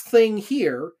this thing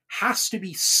here has to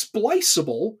be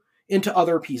spliceable into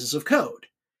other pieces of code.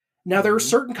 Now, there are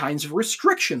certain kinds of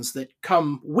restrictions that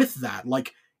come with that,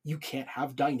 like you can't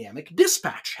have dynamic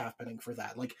dispatch happening for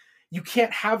that. Like you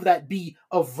can't have that be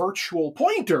a virtual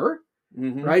pointer,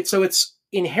 right? So it's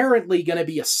inherently going to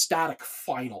be a static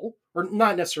final, or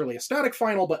not necessarily a static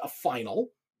final, but a final.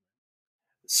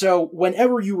 So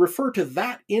whenever you refer to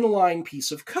that inline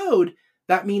piece of code,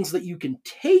 that means that you can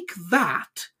take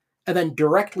that and then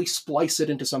directly splice it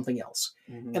into something else.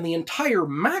 And the entire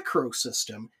macro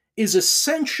system is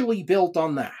essentially built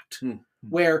on that,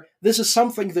 where this is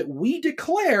something that we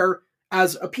declare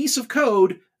as a piece of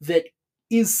code that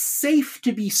is safe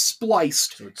to be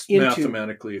spliced so it's into...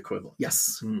 mathematically equivalent.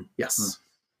 Yes. Yes.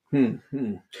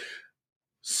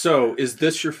 So is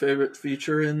this your favorite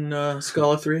feature in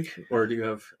Scala 3, or do you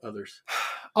have others?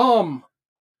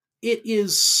 It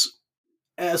is...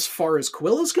 As far as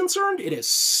Quill is concerned, it is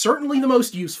certainly the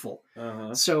most useful.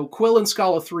 So Quill in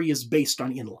Scala 3 is based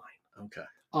on inline. Okay.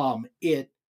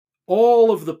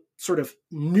 All of the sort of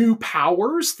new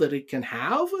powers that it can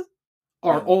have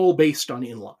are all based on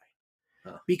inline.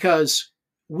 Because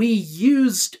we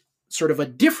used sort of a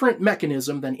different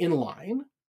mechanism than inline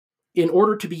in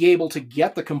order to be able to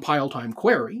get the compile time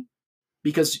query,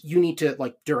 because you need to,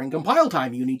 like during compile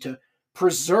time, you need to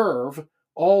preserve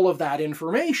all of that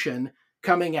information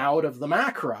coming out of the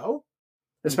macro,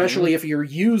 especially if you're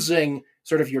using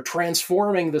you're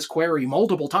transforming this query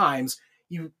multiple times,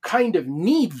 you kind of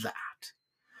need that.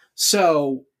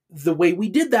 So the way we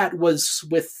did that was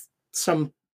with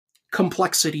some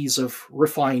complexities of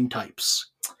refined types.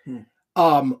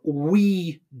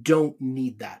 We don't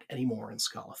need that anymore in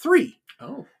Scala 3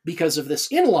 Oh. because of this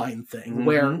inline thing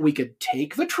where we could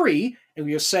take the tree and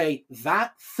we just say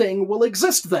that thing will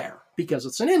exist there because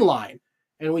it's an inline,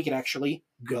 and we can actually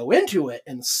go into it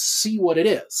and see what it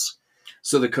is.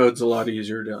 So the code's a lot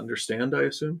easier to understand, I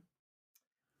assume?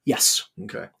 Yes.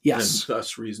 Okay. Yes. And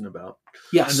thus reason about.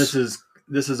 Yes. And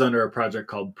this is under a project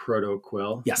called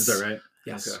ProtoQuil. Yes. Is that right?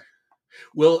 Yes. Okay.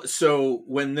 Well, so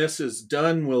when this is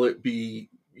done, will it be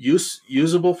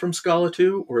usable from Scala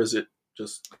 2, or is it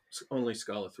just only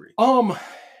Scala 3?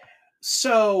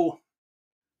 So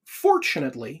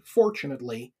fortunately,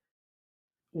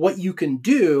 what you can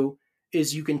do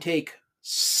is you can take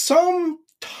some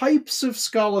types of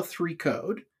Scala 3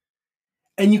 code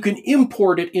and you can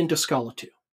import it into Scala 2.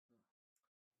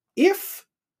 If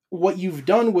what you've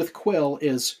done with Quill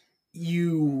is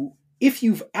if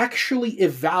you've actually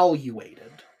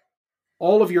evaluated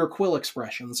all of your Quill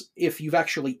expressions, if you've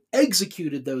actually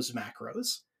executed those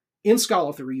macros in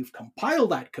Scala 3, you've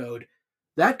compiled that code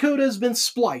has been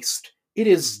spliced, it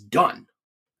is done,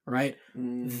 right?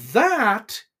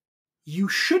 That you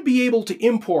should be able to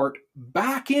import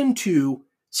back into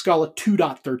Scala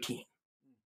 2.13.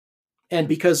 And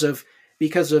because of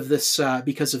this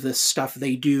stuff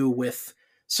they do with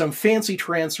some fancy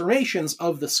transformations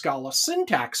of the Scala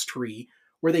syntax tree,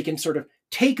 where they can sort of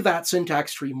take that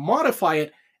syntax tree, modify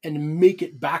it, and make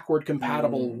it backward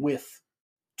compatible with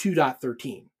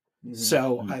 2.13.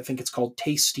 So I think it's called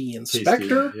Tasty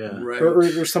Inspector, Right.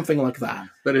 or something like that.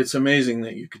 But it's amazing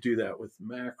that you could do that with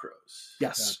macros.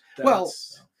 Yes. Well,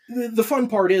 the fun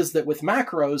part is that with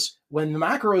macros, when the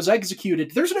macro is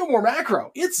executed, there's no more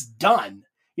macro. It's done.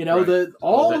 You know, Right.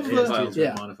 all of the the files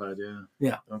are modified.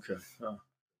 Yeah. Okay. Oh.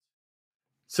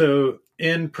 So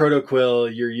in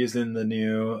ProtoQuil, you're using the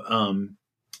new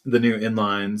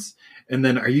inlines, and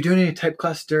then are you doing any type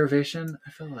class derivation?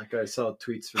 I feel like I saw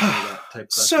tweets from you about type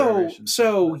class derivation.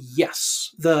 So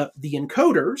yes, the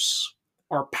encoders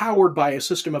are powered by a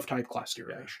system of type class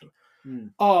derivation.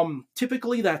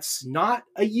 Typically that's not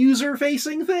a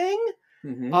user-facing thing.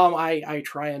 I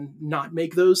try and not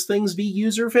make those things be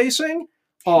user-facing.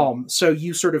 So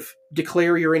you sort of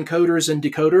declare your encoders and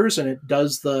decoders, and it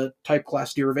does the type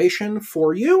class derivation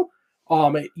for you.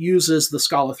 It uses the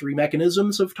Scala 3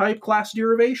 mechanisms of type class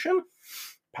derivation,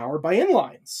 powered by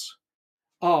inlines.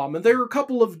 And there are a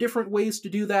couple of different ways to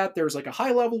do that. There's like a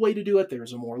high-level way to do it.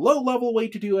 There's a more low-level way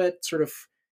to do it. Sort of,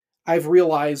 I've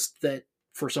realized that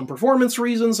for some performance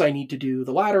reasons, I need to do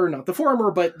the latter, not the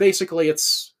former, but basically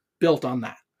it's built on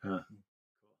that.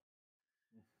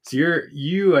 So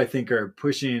you I think are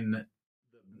pushing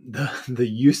the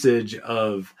usage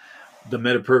of the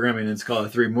metaprogramming in Scala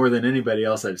 3 more than anybody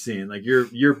else I've seen. Like you're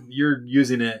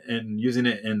using it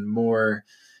in more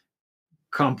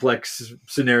complex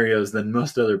scenarios than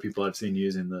most other people I've seen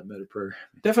using the metaprogramming.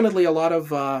 Definitely a lot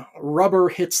of rubber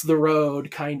hits the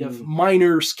road kind of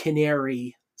miner's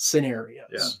canary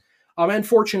scenarios. Yeah. And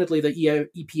fortunately, the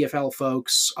EPFL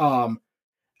folks,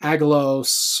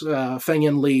 Agalos,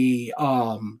 Feng-Yin Lee,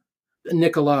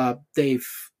 Nicola, they've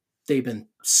been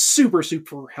super,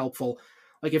 super helpful.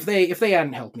 Like if they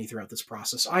hadn't helped me throughout this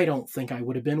process, I don't think I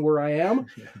would have been where I am.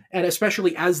 And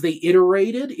especially as they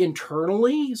iterated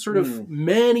internally, sort of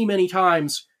many, many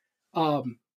times,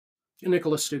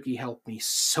 Nicola Stuckey helped me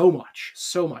so much.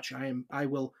 I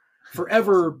will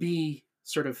forever be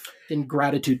sort of in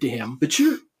gratitude to him. But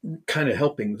you're kind of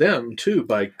helping them too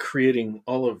by creating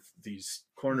all of these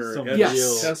corner Some edge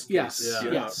yes, test yes, cases,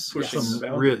 yes, pushing yes. the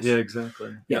boundaries. Yeah,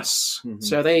 exactly. Yes. Mhm.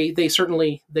 So they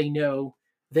certainly they know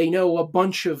a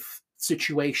bunch of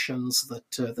situations that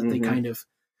they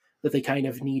kind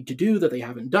of need to do that they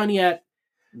haven't done yet.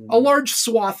 A large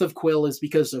swath of Quill is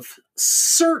because of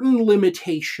certain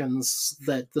limitations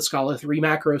that the Scala 3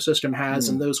 macro system has,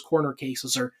 and those corner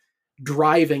cases are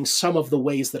driving some of the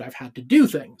ways that I've had to do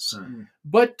things.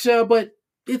 But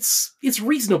it's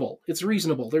reasonable. It's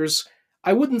reasonable.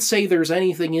 I wouldn't say there's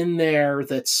anything in there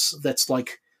that's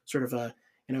like sort of a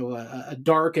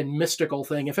dark and mystical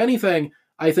thing. If anything,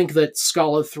 I think that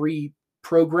Scala 3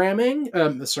 metaprogramming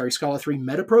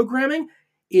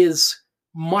is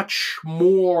much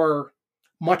more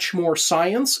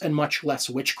science and much less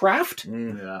witchcraft,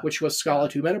 which was Scala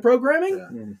 2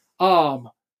 metaprogramming.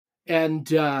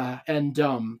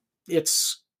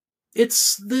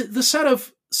 It's the set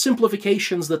of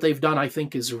simplifications that they've done, I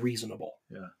think, is reasonable.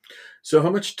 Yeah. So how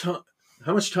much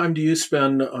time do you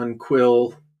spend on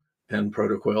Quill and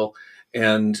ProtoQuil,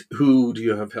 and who do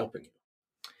you have helping you?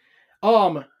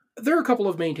 There are a couple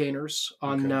of maintainers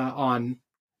on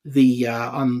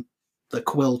the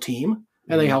Quill team,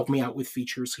 and they Mhm. help me out with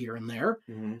features here and there.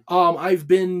 Mhm. I've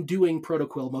been doing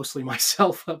ProtoQuill mostly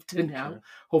myself up to now. Sure.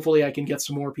 Hopefully I can get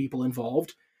some more people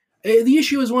involved. The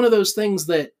issue is one of those things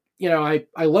that,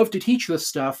 I love to teach this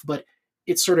stuff, but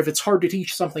it's hard to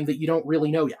teach something that you don't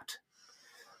really know yet.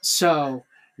 So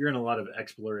You're in a lot of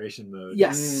exploration mode.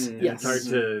 yes, Mm, yes. It's hard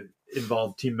to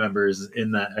involve team members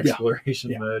in that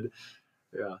exploration Yeah. mode.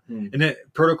 Yeah. Mm. And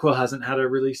ProtoQuill hasn't had a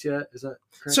release yet, is that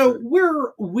correct? So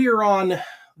we're on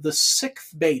the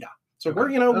 6th beta. So Okay.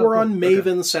 we're Oh, we're cool. on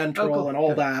Maven Central Oh, cool. and all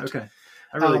Good. that. Okay.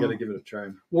 I really got to Um, give it a try.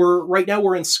 Right now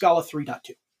we're in Scala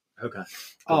 3.2. Okay.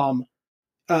 Cool.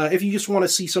 If you just want to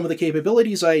see some of the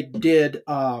capabilities, I did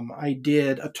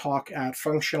a talk at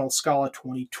Functional Scala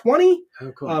 2020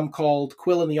 Oh, cool. called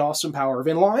Quill and the Awesome Power of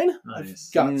Inline. Nice.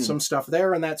 I've got Mm. some stuff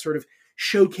there, and that sort of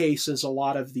showcases a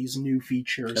lot of these new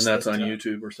features. And that's that, on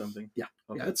YouTube or something? Yeah.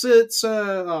 Okay. Yeah, it's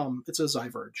a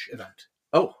Zyverge event.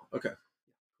 Oh, okay.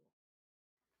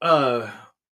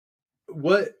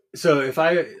 What? So if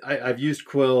I've used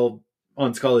Quill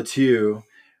on Scala 2,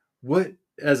 what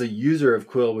as a user of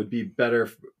Quill would be better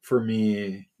for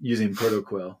me using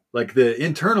ProtoQuill? Like the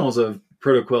internals of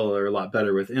ProtoQuill are a lot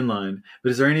better with inline,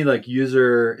 but is there any like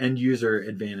end user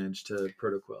advantage to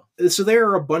ProtoQuill? So there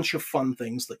are a bunch of fun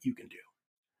things that you can do.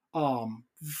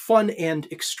 Fun and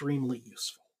extremely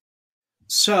useful.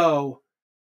 So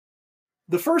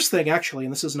the first thing, actually,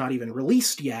 and this is not even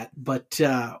released yet, but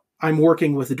I'm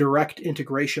working with direct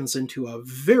integrations into a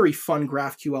very fun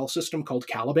GraphQL system called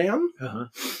Caliban. Uh-huh.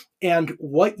 And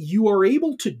what you are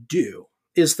able to do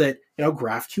is that,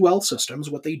 GraphQL systems,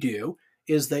 what they do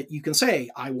is that you can say,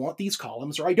 I want these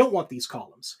columns or I don't want these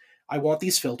columns. I want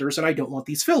these filters and I don't want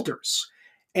these filters.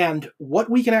 And what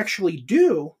we can actually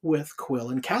do with Quill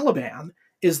and Caliban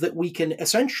is that we can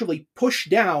essentially push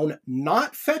down,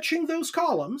 not fetching those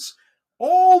columns,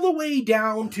 all the way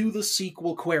down to the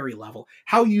SQL query level.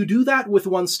 How you do that with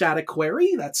one static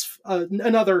query, that's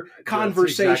another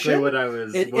conversation. That's exactly what I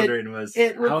was wondering was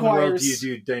it how in the world do you requires-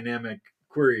 do dynamic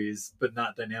queries, but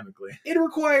not dynamically? It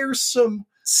requires some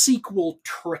SQL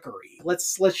trickery.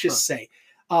 Let's just say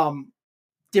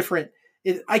different.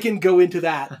 I can go into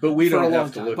that, But we for a don't long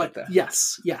have to time, look but at that.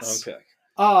 Yes. Okay.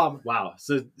 Wow.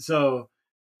 So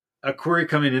a query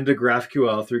coming into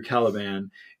GraphQL through Caliban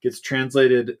gets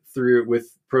translated through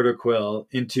with ProtoQuill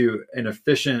into an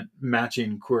efficient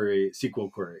matching query,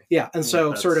 SQL query. Yeah, and so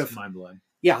That's sort of mind blowing.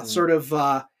 yeah, Mm. sort of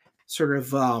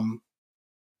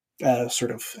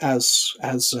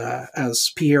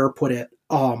as Pierre put it,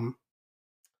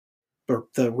 or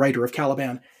the writer of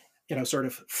Caliban, sort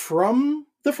of from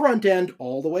the front end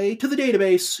all the way to the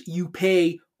database, you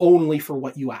pay only for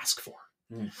what you ask for.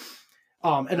 Mm.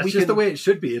 And That's we just can, the way it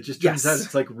should be. It just turns Yes. out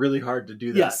it's like really hard to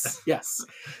do that. Yes.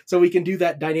 So we can do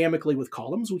that dynamically with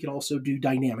columns. We can also do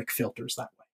dynamic filters that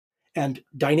way. And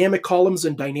dynamic columns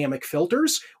and dynamic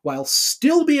filters, while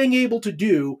still being able to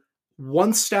do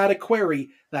one static query,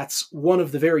 that's one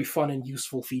of the very fun and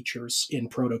useful features in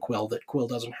ProtoQuill that Quill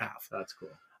doesn't have. That's cool.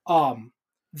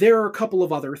 There are a couple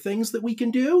of other things that we can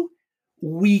do.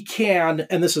 We can,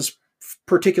 and this is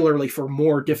particularly for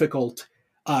more difficult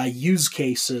use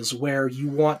cases where you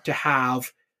want to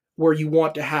have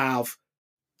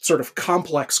sort of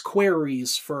complex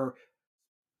queries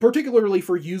particularly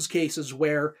for use cases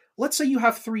where, let's say you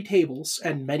have 3 tables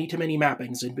and many-to-many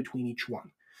mappings in between each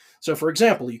one. So for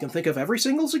example, you can think of every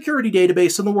single security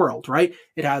database in the world, right?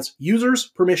 It has users,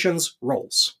 permissions,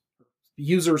 roles.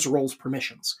 Users, roles,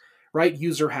 permissions, right?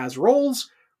 User has roles,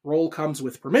 role comes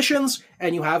with permissions,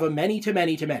 and you have a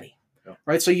many-to-many-to-many. Yeah.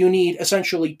 Right? So you need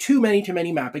essentially 2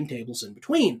 many-to-many mapping tables in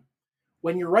between.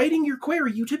 When you're writing your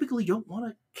query, you typically don't want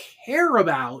to care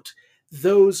about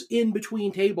those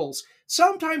in-between tables.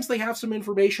 Sometimes they have some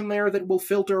information there that will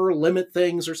filter or limit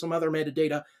things or some other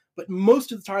metadata, but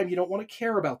most of the time you don't want to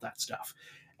care about that stuff.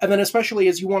 And then especially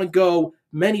as you want to go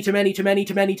many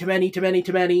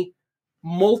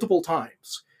multiple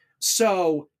times.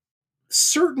 So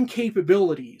certain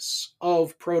capabilities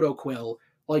of ProtoQuill,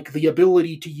 like the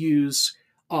ability to use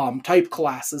type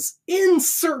classes in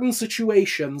certain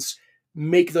situations,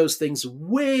 make those things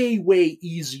way, way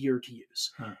easier to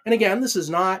use. Huh. And again, this is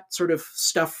not sort of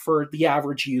stuff for the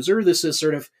average user. This is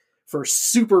sort of for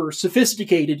super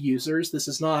sophisticated users. This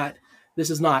is not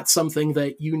something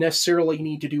that you necessarily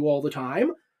need to do all the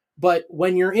time. But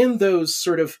when you're in those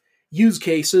sort of use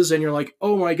cases and you're like,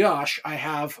 oh my gosh, I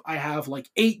have like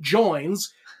 8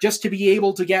 joins just to be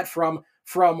able to get from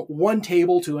one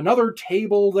table to another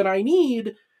table that I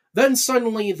need, then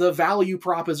suddenly the value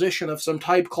proposition of some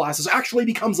type classes actually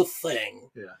becomes a thing.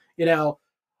 Yeah.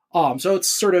 So it's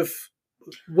sort of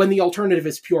when the alternative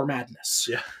is pure madness.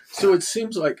 Yeah. So it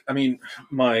seems like, I mean,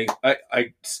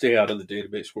 I stay out of the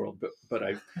database world, but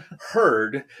I've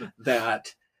heard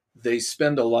that they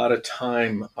spend a lot of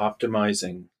time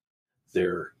optimizing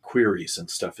their queries and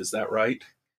stuff. Is that right?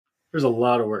 There's a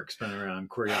lot of work spent around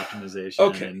query optimization,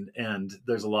 Okay. and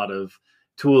there's a lot of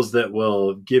tools that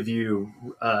will give you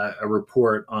a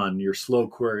report on your slow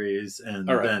queries, and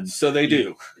All right. then So they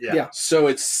do. Yeah. So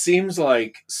it seems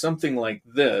like something like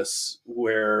this,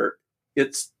 where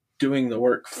it's doing the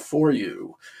work for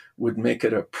you, would make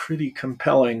it a pretty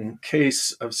compelling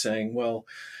case of saying, well,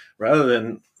 rather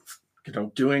than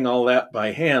doing all that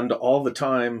by hand all the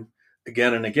time,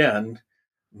 again and again,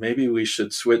 maybe we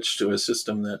should switch to a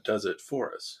system that does it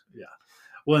for us.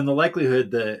 Well, and the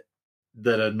likelihood that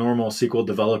a normal SQL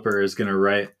developer is going to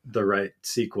write the right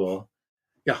SQL,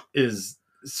 is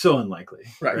so unlikely.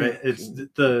 Right.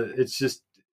 It's just,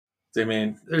 I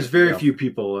mean, there's very few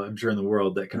people, I'm sure, in the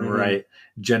world that can write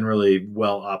generally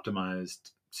well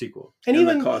optimized SQL. And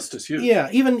even the cost is huge. Yeah,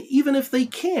 even if they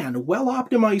can,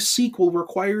 well-optimized SQL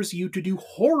requires you to do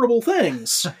horrible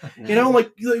things.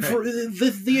 Like for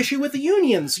the issue with the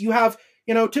unions, you have,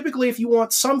 typically if you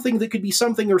want something that could be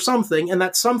something or something, and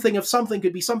that something of something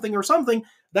could be something or something,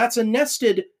 that's a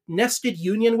nested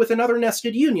union with another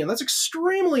nested union. That's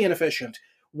extremely inefficient.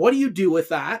 What do you do with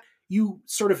that? You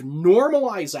sort of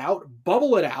normalize out,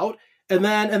 bubble it out, and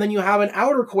then you have an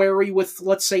outer query with,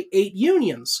 let's say, 8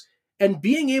 unions. And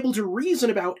being able to reason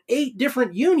about 8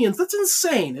 different unions, that's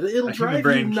insane. It'll drive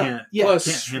you nuts. Plus,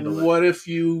 can't handle it. what if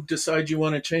you decide you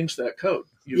want to change that code?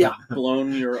 You've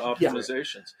blown your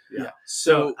optimizations. Yeah.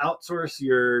 So outsource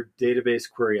your database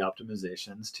query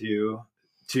optimizations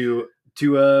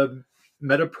to a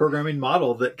meta programming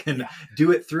model that can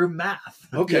do it through math.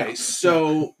 Okay.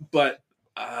 So, but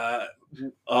I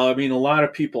mean, a lot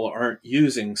of people aren't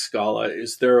using Scala.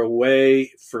 Is there a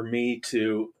way for me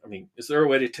to? Is there a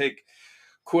way to take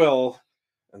Quill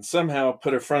and somehow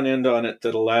put a front end on it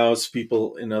that allows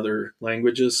people in other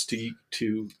languages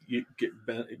to get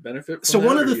benefit from So that?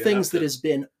 one of the things that has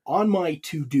been on my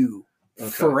to-do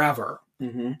forever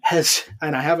has,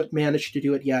 and I haven't managed to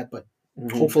do it yet, but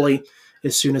hopefully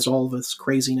as soon as all this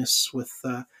craziness with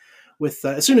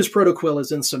as soon as ProtoQuill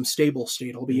is in some stable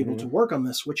state, I'll be able to work on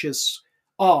this, which is,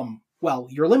 well,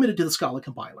 you're limited to the Scala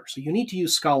compiler, so you need to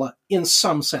use Scala in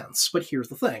some sense, but here's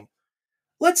the thing.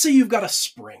 Let's say you've got a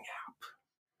Spring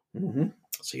app.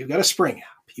 So you've got a Spring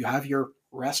app. You have your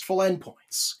RESTful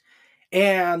endpoints.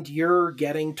 And you're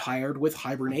getting tired with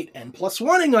Hibernate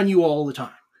N+1ing on you all the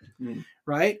time.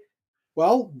 Right?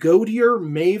 Well, go to your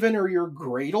Maven or your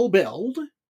Gradle build.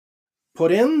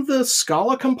 Put in the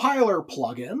Scala compiler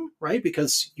plugin, right?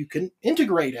 Because you can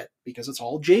integrate it because it's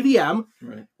all JVM.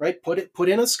 Right? Put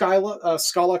in a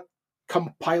Scala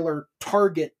compiler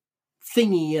target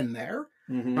thingy in there.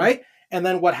 Right? And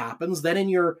then what happens? Then in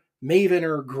your Maven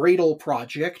or Gradle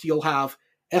project, you'll have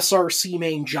src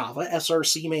main Java,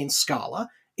 src main Scala.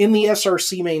 In the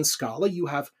src main Scala, you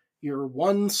have your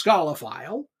one Scala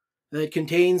file that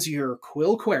contains your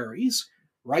Quill queries.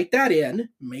 Write that in,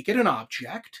 make it an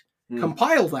object,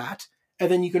 compile that, and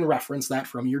then you can reference that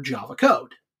from your Java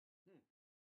code.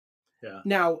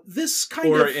 Now, this kind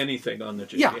or anything on the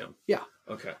JVM. Yeah.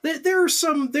 Okay. There are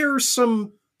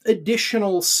some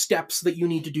additional steps that you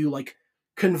need to do, like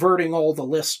converting all the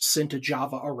lists into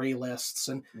Java array lists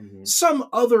and some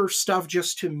other stuff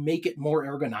just to make it more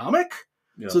ergonomic.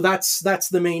 So that's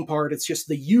the main part. It's just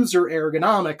the user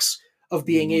ergonomics of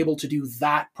being able to do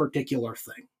that particular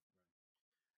thing.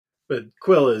 But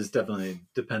Quill is definitely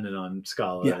dependent on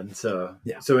Scala, and so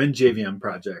in JVM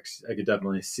projects, I could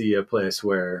definitely see a place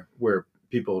where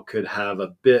people could have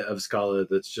a bit of Scala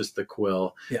that's just the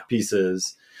Quill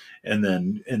pieces, and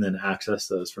then access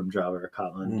those from Java or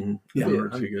Kotlin.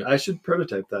 I should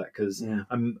prototype that because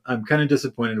I'm kind of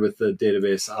disappointed with the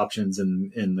database options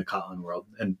in the Kotlin world,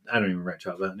 and I don't even write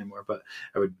Java anymore. But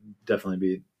I would definitely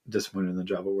be disappointed in the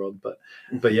Java world.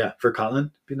 But yeah, for Kotlin,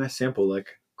 it'd be a nice sample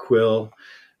like Quill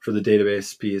for the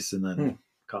database piece, and then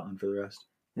Kotlin for the rest.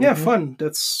 Yeah, fun.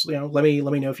 That's let me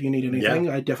know if you need anything.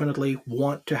 I definitely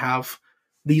want to have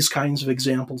these kinds of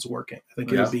examples working. I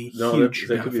think it would be huge.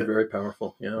 They could be very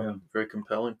powerful. Very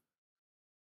compelling.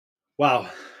 Wow.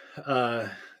 That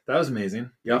was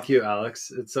amazing. Thank you,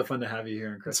 Alex. It's so fun to have you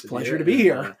here. It's a pleasure to be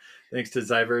here. Thanks to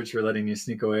Zyverge for letting you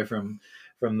sneak away from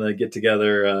the get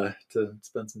together to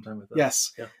spend some time with us.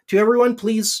 Yes. To everyone,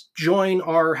 please join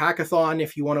our hackathon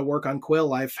if you want to work on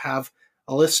Quill. I have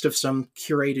a list of some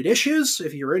curated issues.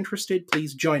 If you're interested,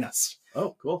 please join us.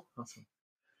 Oh, cool. Awesome.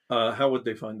 How would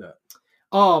they find that?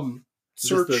 Is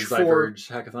this the Search for Zyverge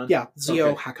Hackathon?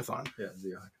 Zeo Okay. Hackathon Yeah,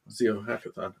 Zeo Hackathon. Zeo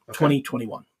Hackathon. Okay.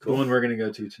 2021. The one we're going to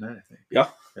go to tonight, I think.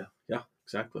 Yeah,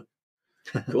 exactly.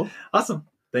 Cool. Awesome.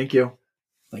 Thank you.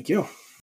 Thank you.